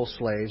evil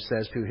slave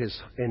says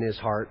in his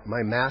heart,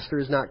 My master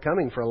is not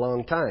coming for a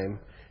long time,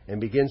 and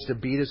begins to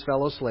beat his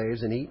fellow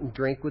slaves and eat and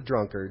drink with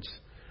drunkards,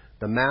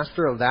 the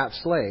master of that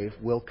slave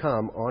will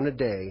come on a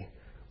day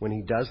when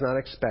he does not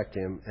expect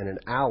him, and an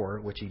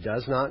hour which he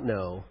does not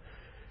know,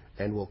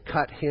 and will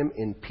cut him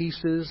in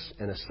pieces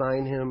and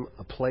assign him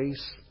a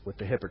place with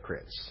the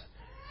hypocrites.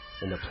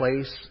 In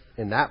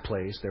that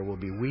place there will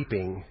be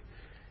weeping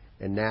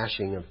and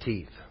gnashing of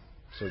teeth.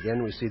 So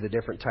again, we see the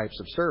different types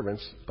of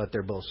servants, but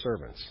they're both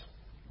servants,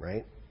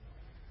 right?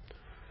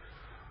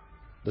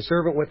 The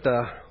servant with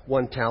the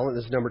one talent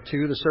is number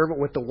two. The servant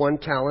with the one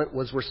talent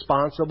was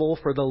responsible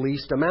for the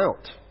least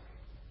amount,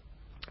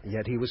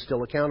 yet he was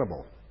still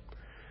accountable.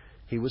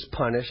 He was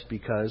punished he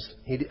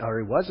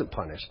wasn't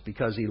punished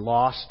because he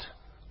lost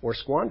or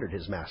squandered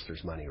his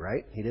master's money,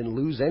 right? He didn't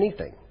lose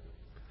anything.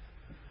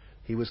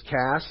 He was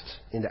cast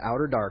into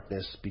outer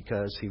darkness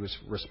because he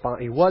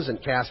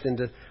wasn't cast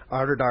into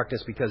outer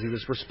darkness because he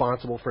was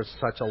responsible for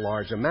such a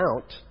large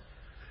amount.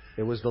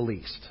 It was the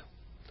least.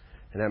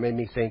 And that made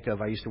me think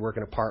of, I used to work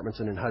in apartments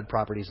and in HUD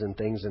properties and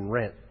things and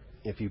rent.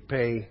 If you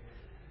pay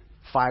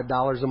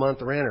 $5 a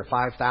month rent or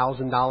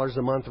 $5,000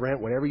 a month rent,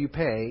 whatever you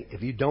pay,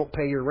 if you don't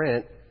pay your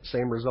rent,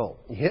 same result.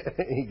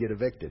 You get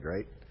evicted,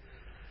 right?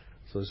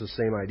 So it's the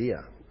same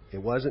idea. It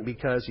wasn't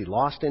because he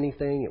lost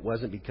anything. It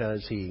wasn't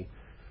because he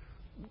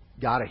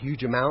got a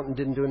huge amount and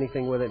didn't do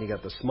anything with it. He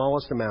got the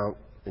smallest amount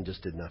and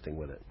just did nothing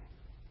with it.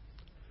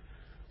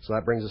 So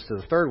that brings us to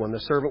the third one. The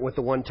servant with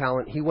the one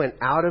talent, he went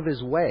out of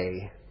his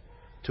way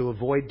to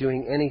avoid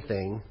doing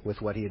anything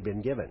with what he had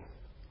been given.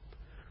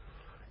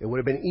 It would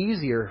have been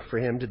easier for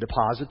him to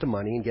deposit the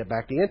money and get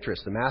back the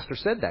interest. The master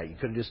said that. You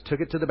could have just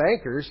took it to the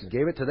bankers and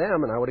gave it to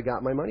them and I would have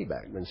got my money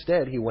back. But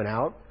instead, he went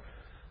out,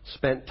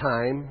 spent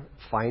time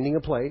finding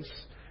a place,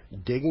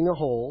 digging a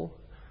hole,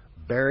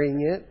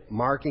 burying it,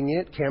 marking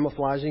it,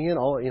 camouflaging it.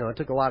 It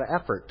took a lot of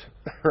effort,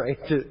 right,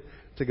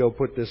 to go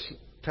put this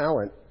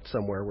talent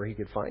somewhere where he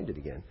could find it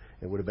again.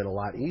 It would have been a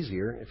lot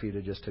easier if he'd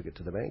have just took it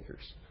to the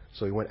bankers.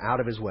 So he went out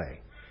of his way.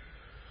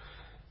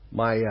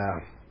 My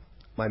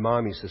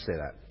mom used to say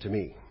that to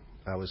me.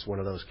 I was one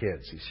of those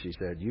kids. She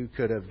said, you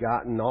could have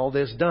gotten all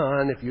this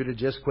done if you'd have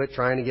just quit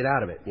trying to get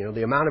out of it.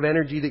 The amount of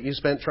energy that you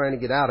spent trying to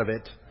get out of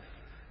it,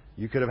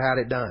 you could have had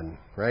it done,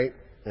 right?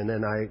 And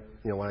then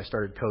when I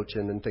started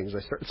coaching and things, I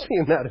started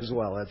seeing that as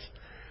well.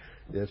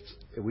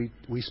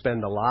 We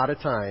spend a lot of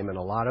time and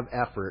a lot of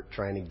effort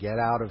trying to get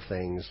out of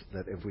things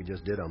that if we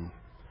just did them,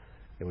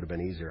 it would have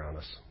been easier on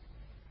us.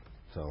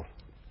 So,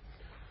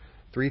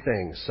 3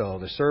 things. So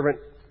the servant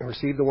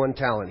received the one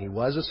talent. He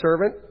was a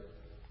servant.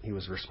 He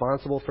was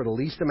responsible for the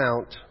least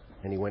amount,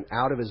 and he went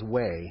out of his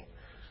way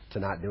to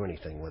not do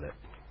anything with it.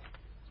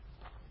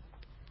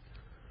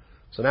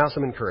 So now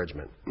some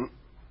encouragement.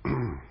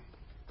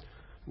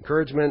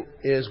 Encouragement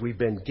is we've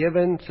been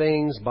given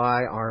things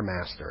by our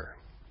Master.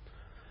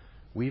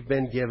 We've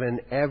been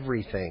given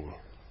everything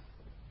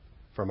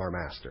from our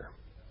Master.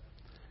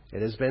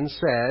 It has been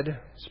said,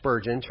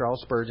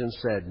 Charles Spurgeon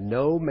said,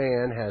 no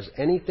man has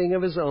anything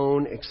of his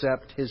own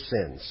except his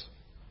sins.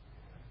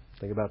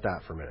 Think about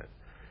that for a minute.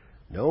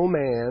 No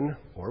man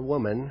or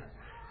woman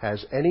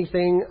has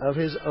anything of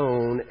his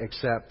own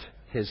except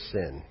his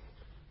sin.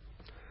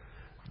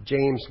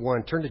 James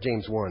 1. Turn to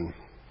James 1.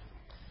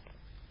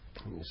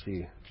 Let me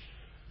see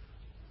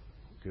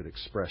a good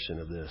expression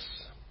of this.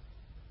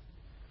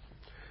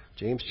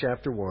 James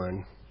chapter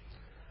 1,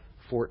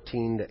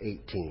 14 to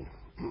 18.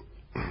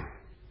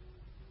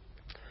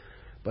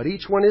 But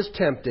each one is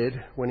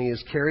tempted when he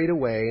is carried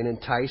away and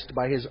enticed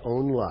by his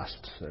own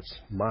lust. That's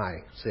my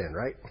sin,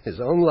 right? His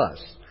own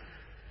lust.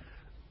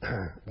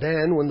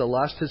 Then, when the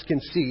lust has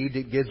conceived,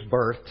 it gives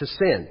birth to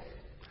sin.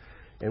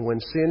 And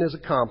when sin is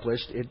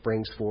accomplished, it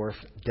brings forth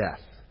death.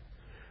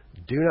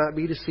 Do not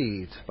be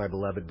deceived, my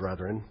beloved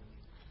brethren.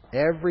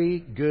 Every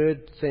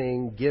good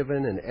thing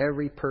given and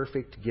every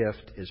perfect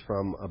gift is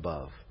from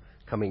above,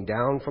 coming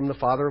down from the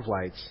Father of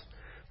lights,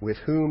 with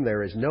whom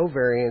there is no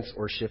variance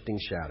or shifting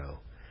shadow.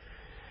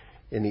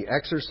 In the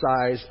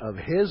exercise of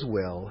His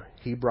will,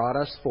 He brought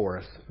us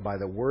forth by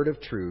the word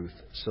of truth,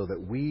 so that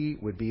we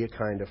would be a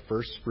kind of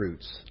first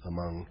fruits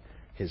among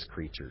His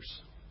creatures.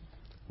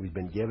 We've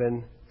been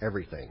given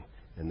everything.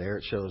 And there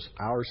it shows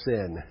our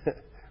sin.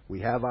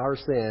 We have our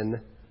sin,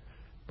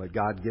 but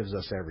God gives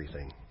us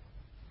everything.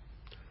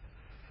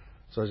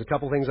 So there's a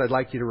couple things I'd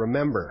like you to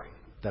remember.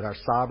 That our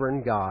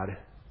sovereign God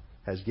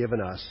has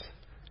given us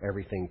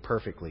everything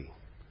perfectly.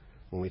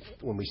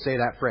 When we say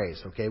that phrase,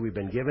 okay, we've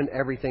been given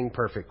everything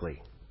perfectly.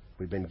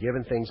 We've been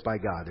given things by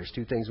God. There's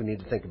 2 things we need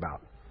to think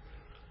about.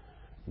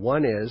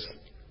 One is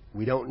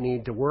we don't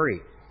need to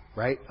worry,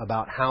 right,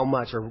 about how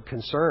much, or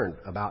concerned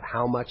about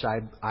how much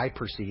I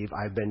perceive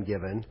I've been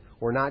given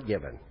or not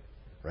given,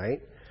 right?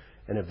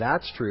 And if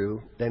that's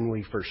true, then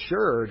we for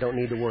sure don't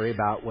need to worry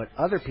about what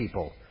other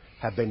people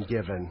have been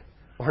given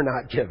or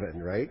not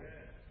given, right?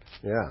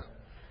 Yeah.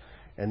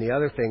 And the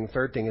other thing,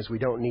 third thing, is we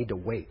don't need to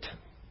wait,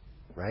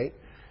 right?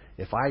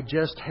 If I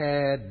just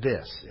had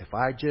this, if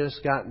I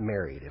just got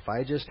married, if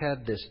I just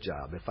had this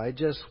job, if I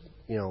just,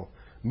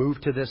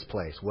 moved to this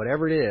place,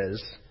 whatever it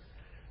is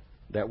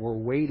that we're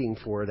waiting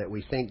for, that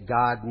we think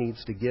God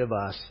needs to give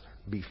us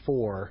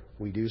before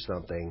we do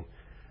something,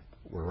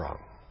 we're wrong.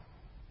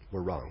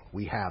 We're wrong.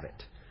 We have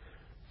it.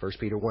 1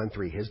 Peter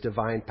 1:3, His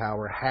divine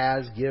power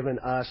has given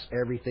us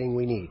everything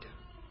we need.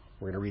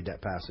 We're going to read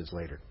that passage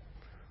later.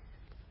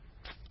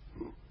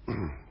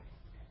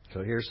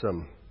 So here's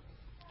some...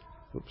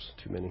 Oops,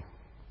 too many.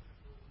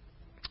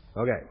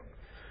 Okay.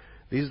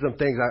 These are some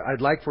things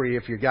I'd like for you,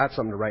 if you've got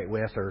something to write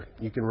with, or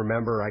you can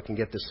remember, I can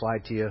get this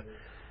slide to you.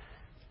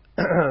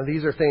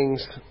 These are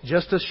things,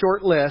 just a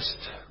short list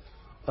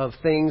of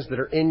things that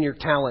are in your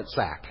talent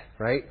sack,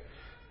 right?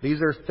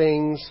 These are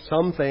things,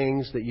 some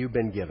things that you've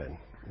been given,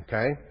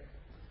 okay?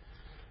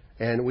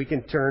 And we'll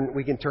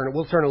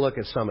turn a look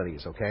at some of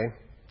these, okay?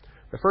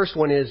 The first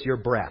one is your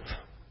breath.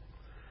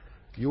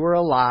 You are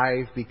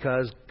alive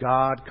because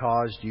God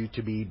caused you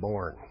to be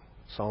born.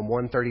 Psalm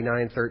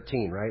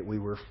 139:13, right? We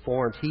were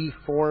formed. He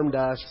formed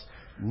us,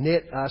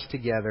 knit us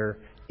together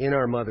in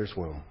our mother's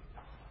womb.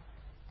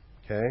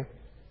 Okay?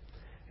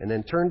 And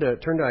then turn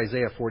to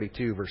Isaiah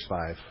 42, verse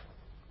 5.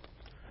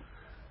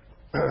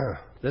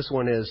 This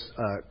one is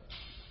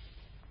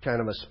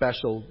kind of a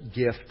special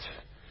gift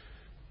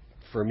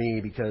for me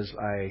because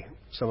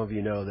some of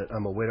you know that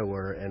I'm a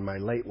widower, and my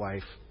late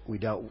wife, we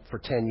dealt for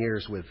 10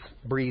 years with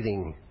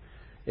breathing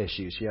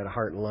issues. She had a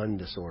heart and lung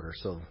disorder.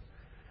 So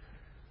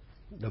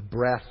the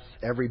breath,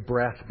 every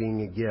breath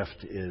being a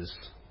gift is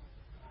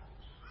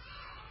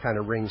kind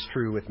of rings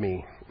true with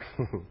me.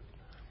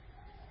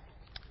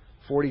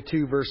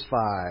 42 verse 5.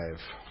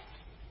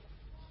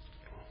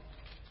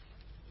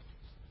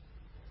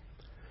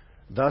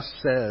 Thus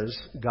says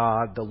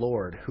God the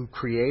Lord, who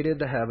created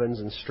the heavens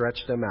and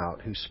stretched them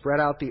out, who spread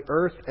out the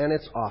earth and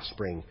its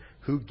offspring,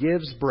 who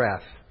gives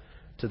breath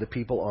to the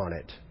people on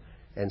it,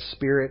 and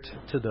spirit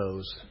to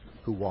those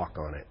who walk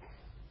on it.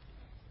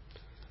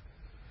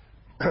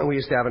 We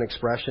used to have an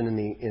expression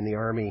in the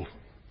Army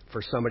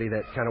for somebody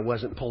that kind of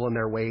wasn't pulling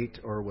their weight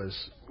or was,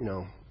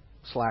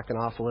 slacking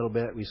off a little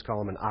bit. We used to call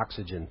them an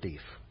oxygen thief.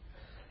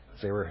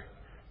 They were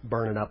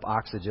burning up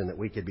oxygen that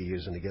we could be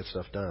using to get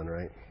stuff done,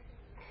 right?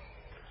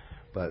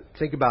 But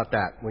think about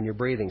that when you're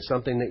breathing.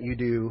 Something that you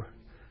do,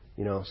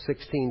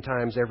 16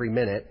 times every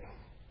minute,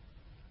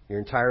 your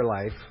entire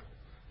life,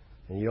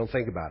 and you don't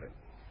think about it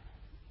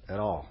at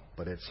all.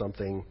 But it's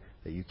something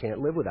that you can't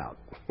live without.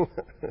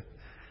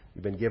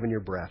 You've been given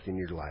your breath in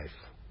your life.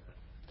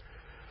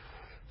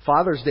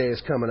 Father's Day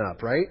is coming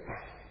up, right?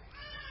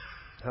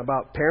 How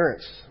about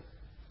parents?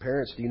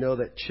 Parents, do you know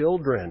that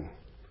children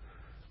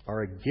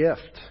are a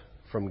gift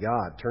from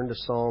God? Turn to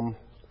Psalm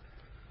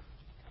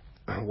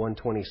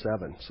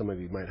 127. Some of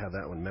you might have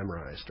that one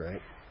memorized,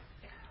 right?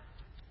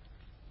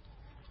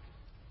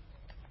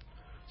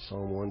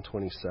 Psalm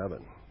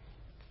 127.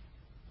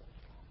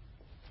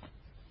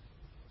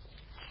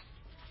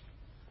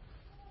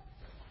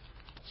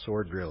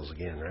 Sword drills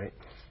again, right?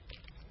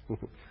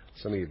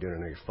 Some of you are doing it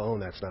on your phone.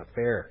 That's not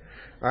fair.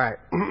 All right.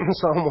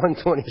 Psalm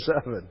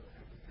 127.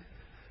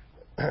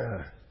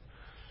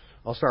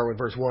 I'll start with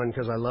verse 1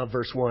 because I love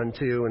verse 1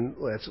 too. And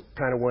that's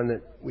kind of one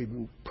that we've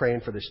been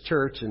praying for this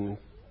church. And,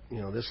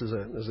 this is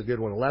a good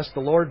one. Unless the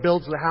Lord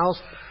builds the house,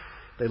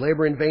 they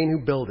labor in vain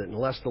who build it.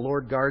 Unless the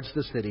Lord guards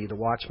the city, the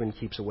watchman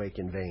keeps awake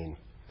in vain.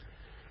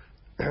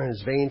 It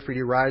is vain for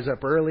you to rise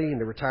up early and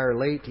to retire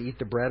late to eat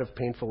the bread of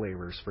painful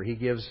labors, for he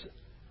gives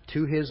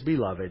to his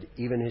beloved,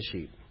 even his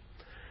sheep.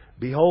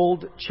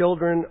 Behold,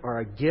 children are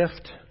a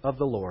gift of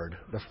the Lord.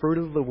 The fruit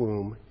of the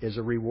womb is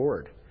a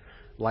reward.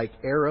 Like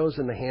arrows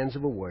in the hands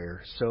of a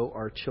warrior, so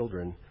are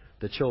children,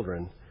 the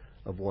children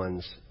of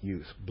one's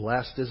youth.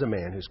 Blessed is a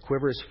man whose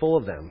quiver is full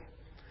of them.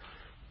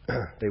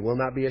 They will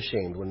not be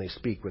ashamed when they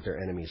speak with their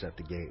enemies at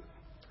the gate.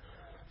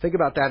 Think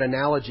about that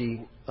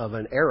analogy of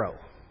an arrow,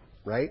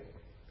 right?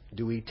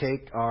 Do we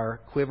take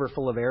our quiver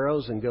full of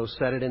arrows and go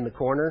set it in the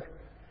corner?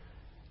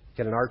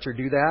 Can an archer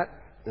do that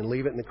and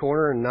leave it in the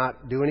corner and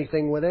not do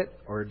anything with it?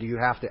 Or do you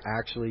have to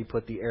actually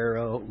put the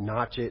arrow,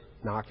 notch it,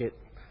 knock it,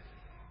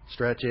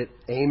 stretch it,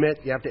 aim it?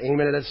 You have to aim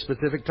it at a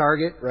specific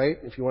target, right?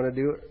 If you want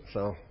to do it.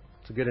 So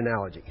it's a good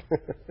analogy.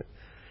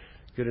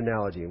 Good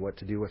analogy of what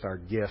to do with our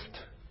gift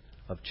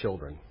of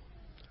children.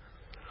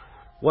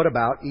 What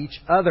about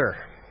each other?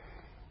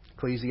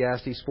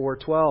 Ecclesiastes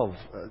 4:12.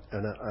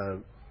 A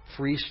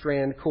free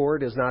strand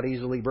cord is not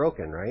easily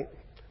broken, right?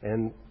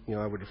 And,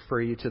 I would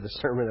refer you to the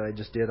sermon that I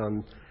just did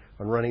on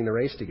running the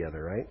race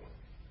together, right?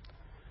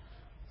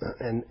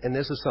 And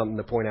this is something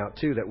to point out,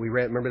 too, that we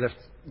read. Remember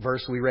the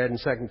verse we read in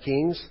 2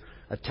 Kings?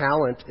 A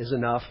talent is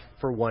enough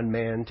for one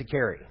man to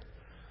carry.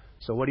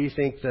 So what do you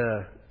think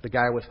the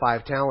guy with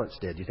 5 talents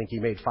did? Do you think he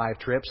made 5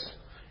 trips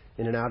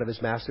in and out of his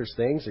master's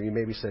things? Or you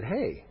maybe said,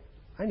 hey,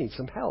 I need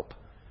some help.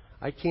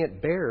 I can't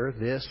bear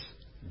this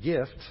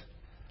gift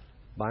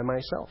by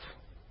myself.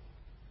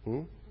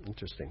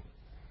 Interesting.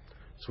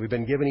 So we've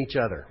been given each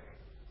other.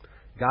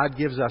 God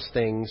gives us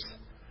things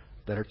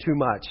that are too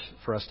much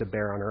for us to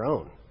bear on our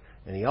own.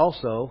 And He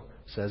also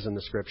says in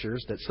the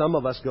Scriptures that some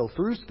of us go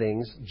through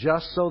things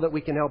just so that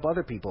we can help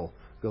other people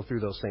go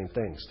through those same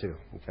things too.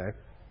 Okay?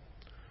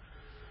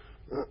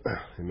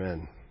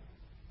 Amen.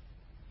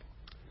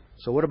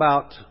 So what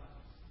about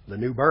the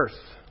new birth?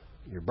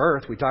 Your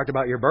birth. We talked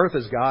about your birth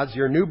is God's.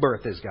 Your new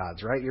birth is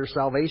God's, right? Your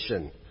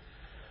salvation.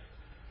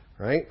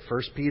 Right?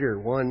 1 Peter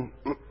 1,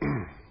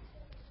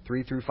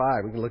 3 through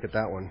 5. We can look at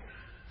that one.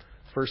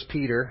 1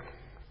 Peter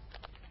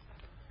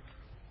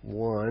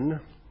 1.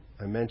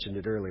 I mentioned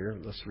it earlier.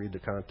 Let's read the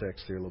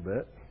context here a little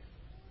bit.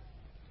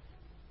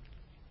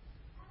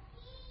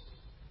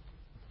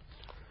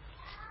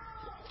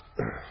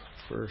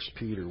 First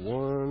Peter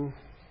 1,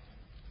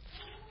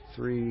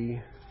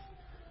 3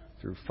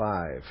 through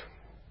 5.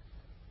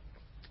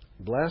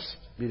 Blessed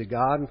be the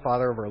God and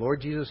Father of our Lord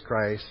Jesus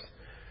Christ,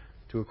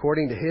 who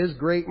according to His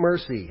great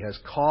mercy has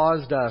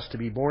caused us to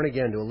be born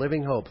again to a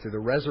living hope through the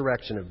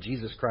resurrection of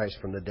Jesus Christ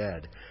from the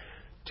dead,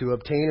 to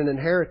obtain an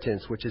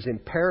inheritance which is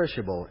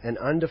imperishable and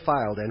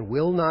undefiled and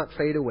will not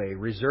fade away,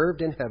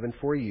 reserved in heaven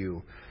for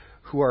you,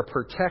 who are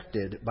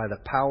protected by the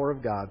power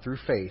of God through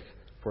faith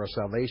for a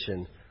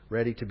salvation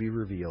ready to be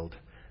revealed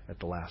at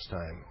the last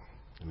time.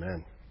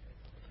 Amen.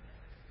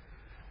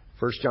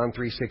 1 John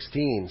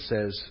 3:16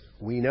 says,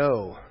 "We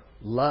know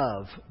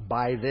love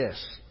by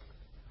this,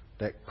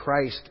 that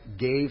Christ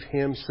gave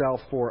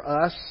himself for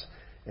us,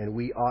 and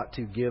we ought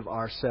to give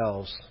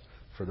ourselves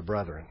for the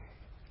brethren."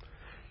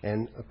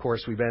 And, of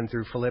course, we've been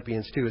through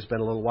Philippians 2. It's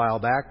been a little while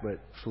back, but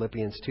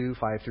Philippians 2,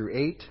 5 through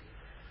 8,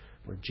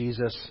 where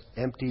Jesus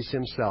empties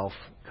himself,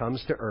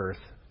 comes to earth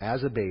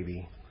as a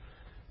baby,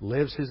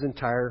 lives his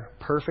entire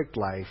perfect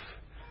life,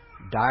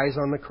 dies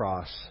on the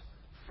cross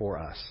for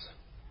us.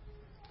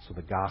 So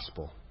the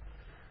gospel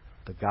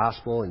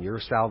and your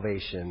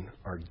salvation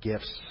are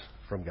gifts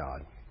from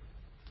God.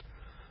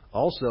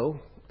 Also,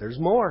 there's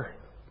more.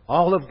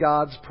 All of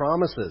God's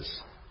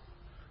promises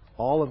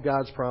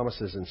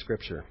in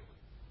Scripture.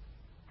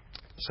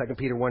 2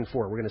 Peter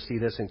 1:4. We're going to see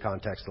this in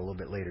context a little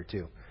bit later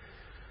too.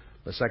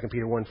 But 2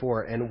 Peter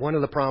 1:4. And one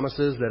of the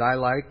promises that I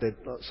like,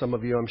 that some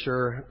of you I'm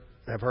sure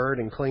have heard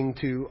and cling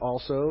to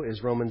also,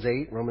 is Romans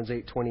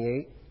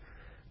 8:28.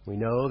 We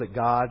know that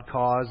God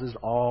causes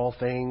all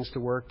things to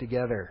work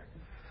together.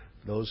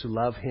 Those who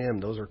love Him,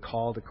 those are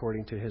called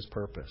according to His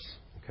purpose.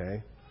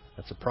 Okay?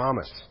 That's a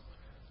promise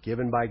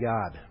given by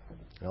God.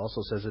 It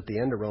also says at the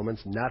end of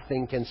Romans,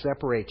 nothing can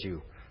separate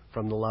you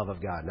from the love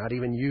of God. Not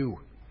even you.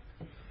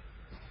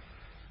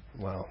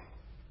 Well,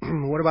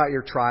 what about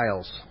your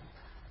trials?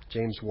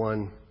 James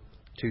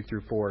 1:2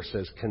 through 4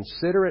 says,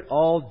 "Consider it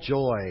all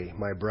joy,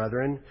 my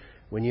brethren,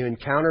 when you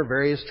encounter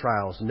various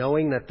trials,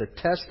 knowing that the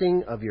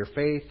testing of your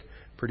faith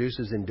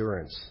produces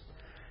endurance.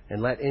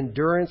 And let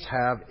endurance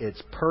have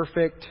its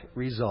perfect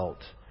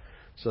result,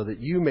 so that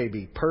you may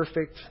be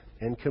perfect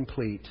and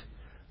complete,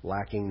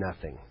 lacking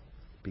nothing,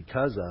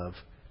 because of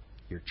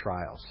your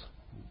trials."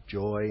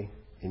 Joy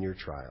in your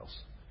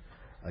trials.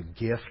 A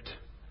gift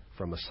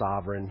from a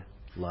sovereign,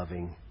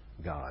 loving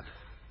God.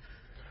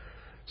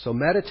 So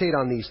meditate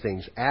on these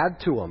things. Add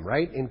to them,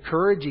 right?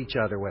 Encourage each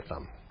other with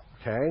them.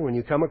 Okay? When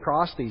you come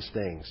across these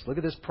things, look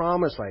at this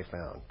promise I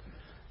found.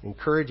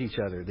 Encourage each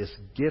other. This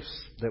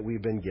gifts that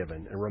we've been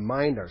given. And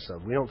remind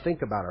ourselves. We don't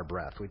think about our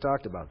breath. We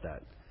talked about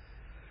that.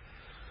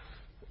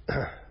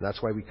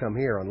 That's why we come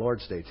here on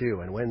Lord's Day too,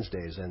 and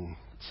Wednesdays and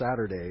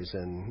Saturdays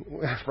and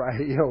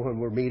Friday, when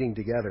we're meeting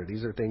together.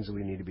 These are things that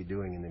we need to be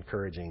doing and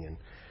encouraging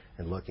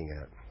and looking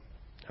at.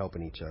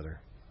 Helping each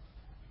other.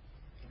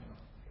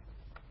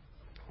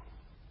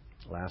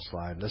 Last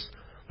slide.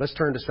 Let's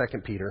turn to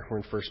 2 Peter. We're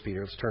in 1 Peter.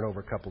 Let's turn over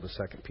a couple to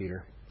 2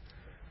 Peter.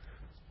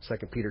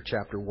 2 Peter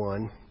chapter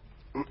 1.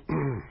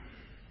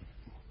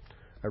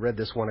 I read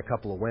this one a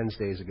couple of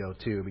Wednesdays ago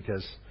too,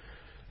 because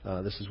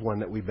this is one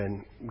that we've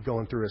been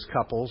going through as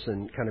couples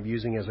and kind of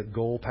using as a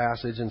goal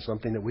passage, and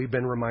something that we've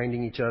been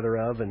reminding each other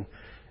of and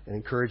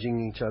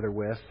encouraging each other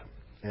with.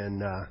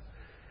 And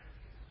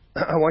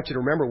I want you to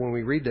remember when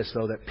we read this,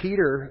 though, that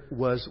Peter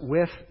was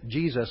with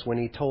Jesus when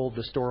he told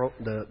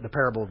the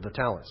parable of the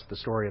talents, the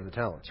story of the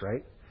talents,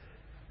 right?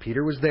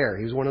 Peter was there.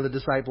 He was one of the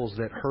disciples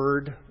that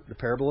heard the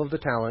parable of the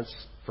talents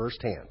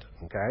firsthand,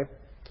 okay?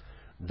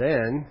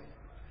 Then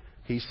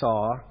he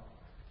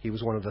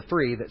was one of the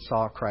three that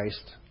saw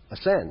Christ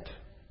ascend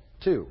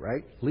too,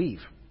 right?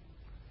 Leave.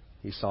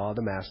 He saw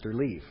the Master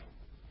leave,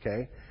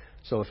 okay?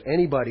 So if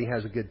anybody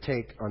has a good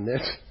take on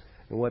this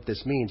and what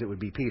this means, it would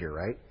be Peter,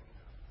 right?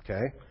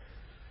 Okay?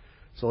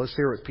 So let's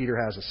hear what Peter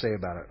has to say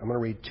about it. I'm going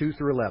to read 2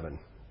 through 11.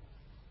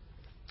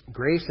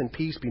 "Grace and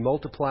peace be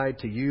multiplied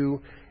to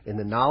you in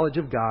the knowledge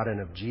of God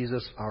and of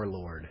Jesus our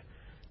Lord,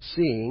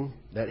 seeing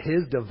that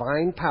His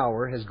divine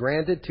power has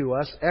granted to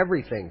us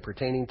everything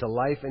pertaining to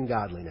life and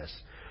godliness,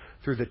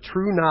 through the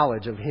true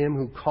knowledge of Him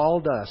who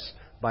called us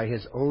by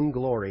His own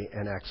glory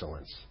and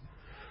excellence.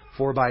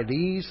 For by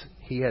these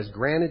He has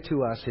granted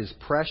to us His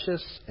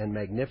precious and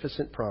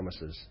magnificent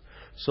promises,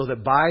 so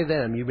that by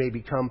them you may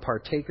become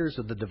partakers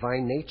of the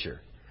divine nature,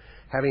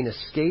 having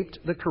escaped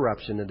the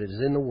corruption that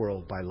is in the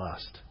world by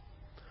lust.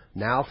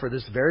 Now for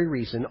this very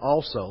reason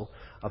also,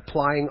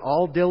 applying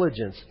all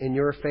diligence in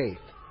your faith,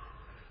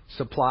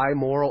 supply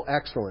moral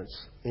excellence,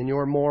 in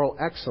your moral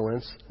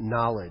excellence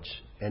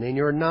knowledge, and in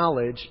your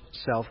knowledge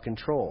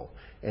self-control,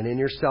 and in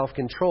your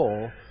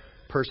self-control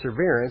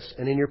perseverance,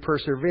 and in your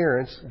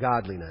perseverance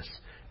godliness,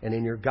 and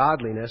in your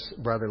godliness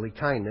brotherly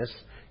kindness,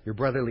 your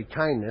brotherly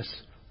kindness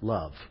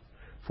love.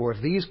 For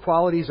if these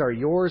qualities are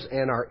yours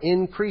and are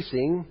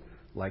increasing,"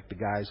 like the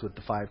guys with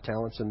the 5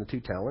 talents and the 2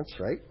 talents,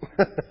 right?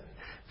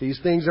 "These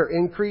things are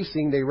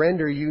increasing, they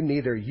render you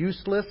neither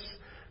useless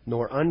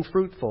nor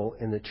unfruitful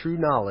in the true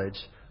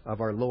knowledge of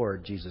our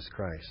Lord Jesus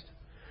Christ.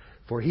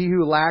 For he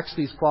who lacks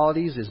these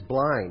qualities is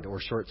blind or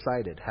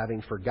short-sighted,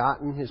 having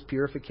forgotten his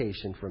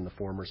purification from the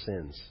former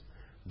sins.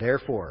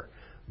 Therefore,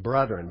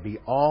 brethren, be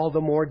all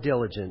the more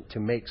diligent to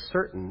make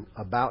certain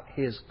about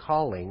His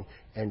calling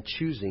and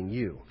choosing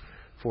you.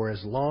 For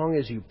as long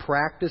as you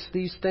practice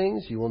these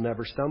things, you will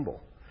never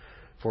stumble.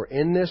 For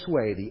in this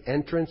way the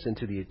entrance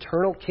into the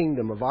eternal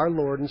kingdom of our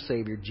Lord and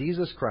Savior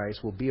Jesus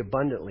Christ will be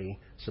abundantly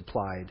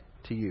supplied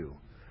to you.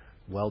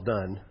 Well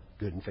done,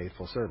 good and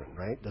faithful servant,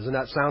 right? Doesn't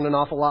that sound an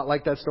awful lot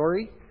like that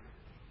story?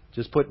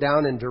 Just put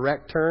down in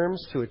direct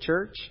terms to a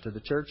church, to the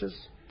churches.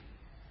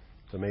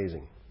 It's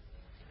amazing.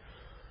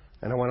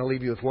 And I want to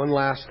leave you with one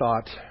last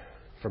thought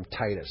from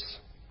Titus.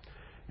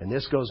 And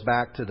this goes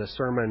back to the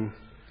sermon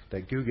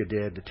that Guga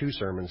did, the 2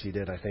 sermons he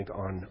did, I think,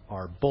 on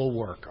our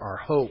bulwark, our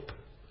hope,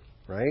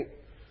 right?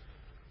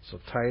 So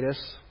Titus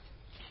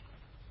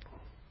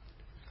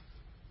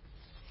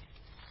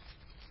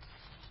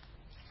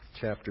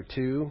chapter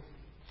 2.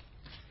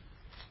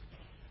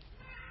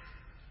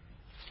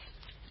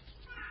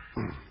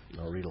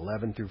 I'll read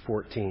 11 through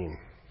 14.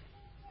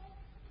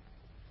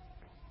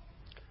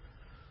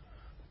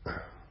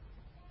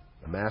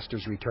 The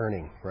Master's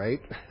returning, right?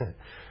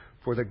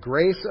 For the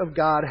grace of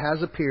God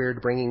has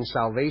appeared, bringing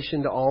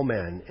salvation to all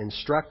men,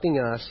 instructing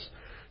us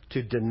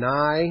to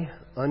deny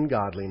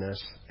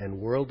ungodliness and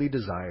worldly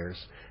desires,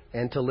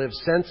 and to live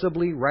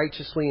sensibly,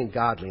 righteously, and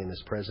godly in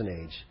this present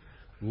age,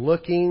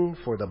 looking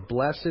for the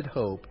blessed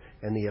hope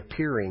and the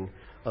appearing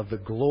of the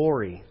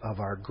glory of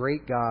our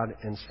great God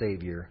and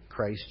Savior,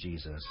 Christ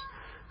Jesus,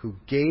 who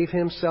gave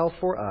himself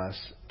for us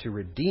to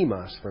redeem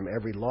us from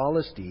every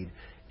lawless deed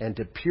and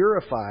to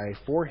purify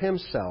for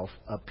himself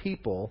a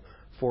people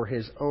for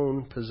his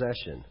own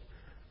possession,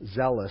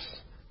 zealous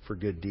for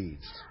good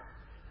deeds.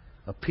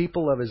 A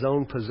people of his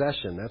own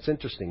possession. That's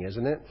interesting,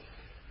 isn't it?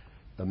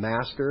 The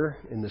master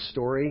in the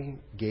story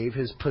gave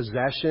his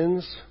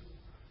possessions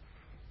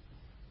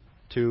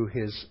to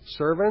his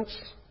servants,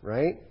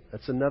 right?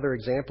 That's another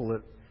example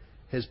that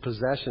his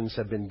possessions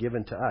have been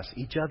given to us,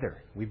 each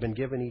other. We've been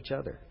given each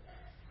other,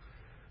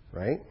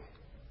 right?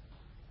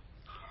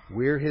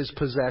 We're his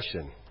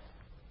possession.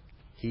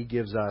 He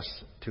gives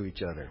us to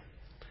each other.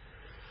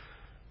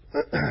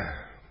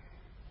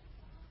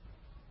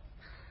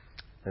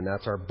 And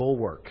that's our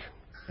bulwark.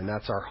 And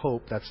that's our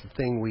hope. That's the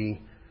thing we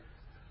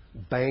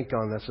bank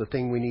on. That's the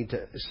thing we need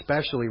to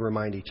especially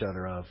remind each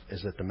other of,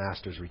 is that the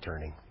Master's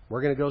returning.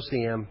 We're going to go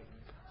see him.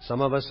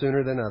 Some of us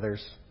sooner than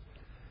others.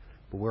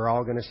 But we're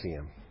all going to see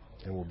him.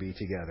 And we'll be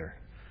together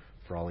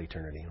for all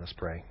eternity. Let's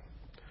pray.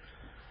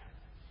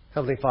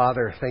 Heavenly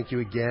Father, thank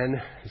you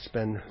again. It's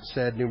been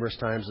said numerous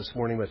times this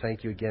morning, but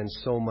thank you again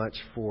so much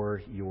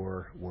for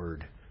your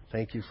word.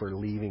 Thank you for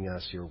leaving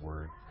us your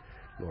word.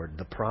 Lord,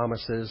 the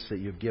promises that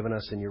you've given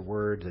us in your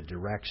word, the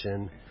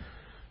direction,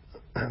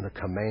 the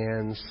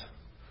commands.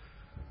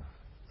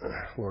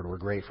 Lord, we're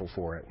grateful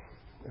for it.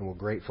 And we're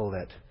grateful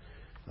that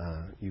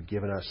you've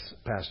given us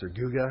Pastor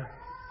Guga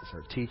as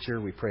our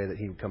teacher. We pray that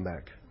he would come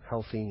back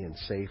healthy and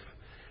safe,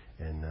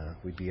 and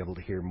we'd be able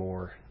to hear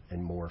more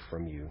and more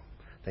from you.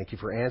 Thank you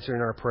for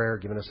answering our prayer,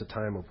 giving us a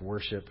time of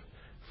worship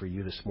for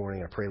you this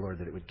morning. I pray, Lord,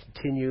 that it would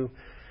continue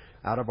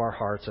out of our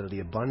hearts, out of the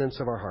abundance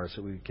of our hearts,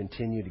 that we would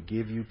continue to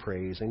give you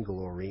praise and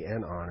glory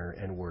and honor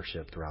and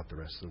worship throughout the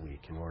rest of the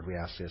week. And Lord, we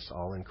ask this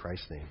all in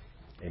Christ's name.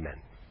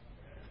 Amen.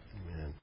 Amen.